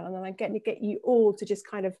 countdown, and then I'm going to get you all to just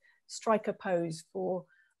kind of strike a pose for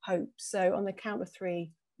hope. So on the count of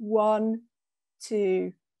 3, 1,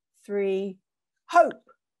 2, 3, hope.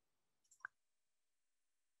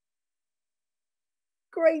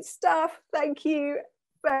 Great stuff. Thank you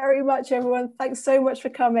very much, everyone. Thanks so much for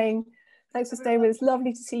coming. Thanks for staying with us.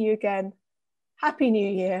 Lovely to see you again. Happy New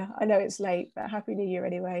Year. I know it's late, but Happy New Year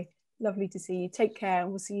anyway. Lovely to see you. Take care, and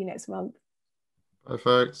we'll see you next month. Bye,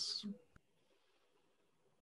 folks.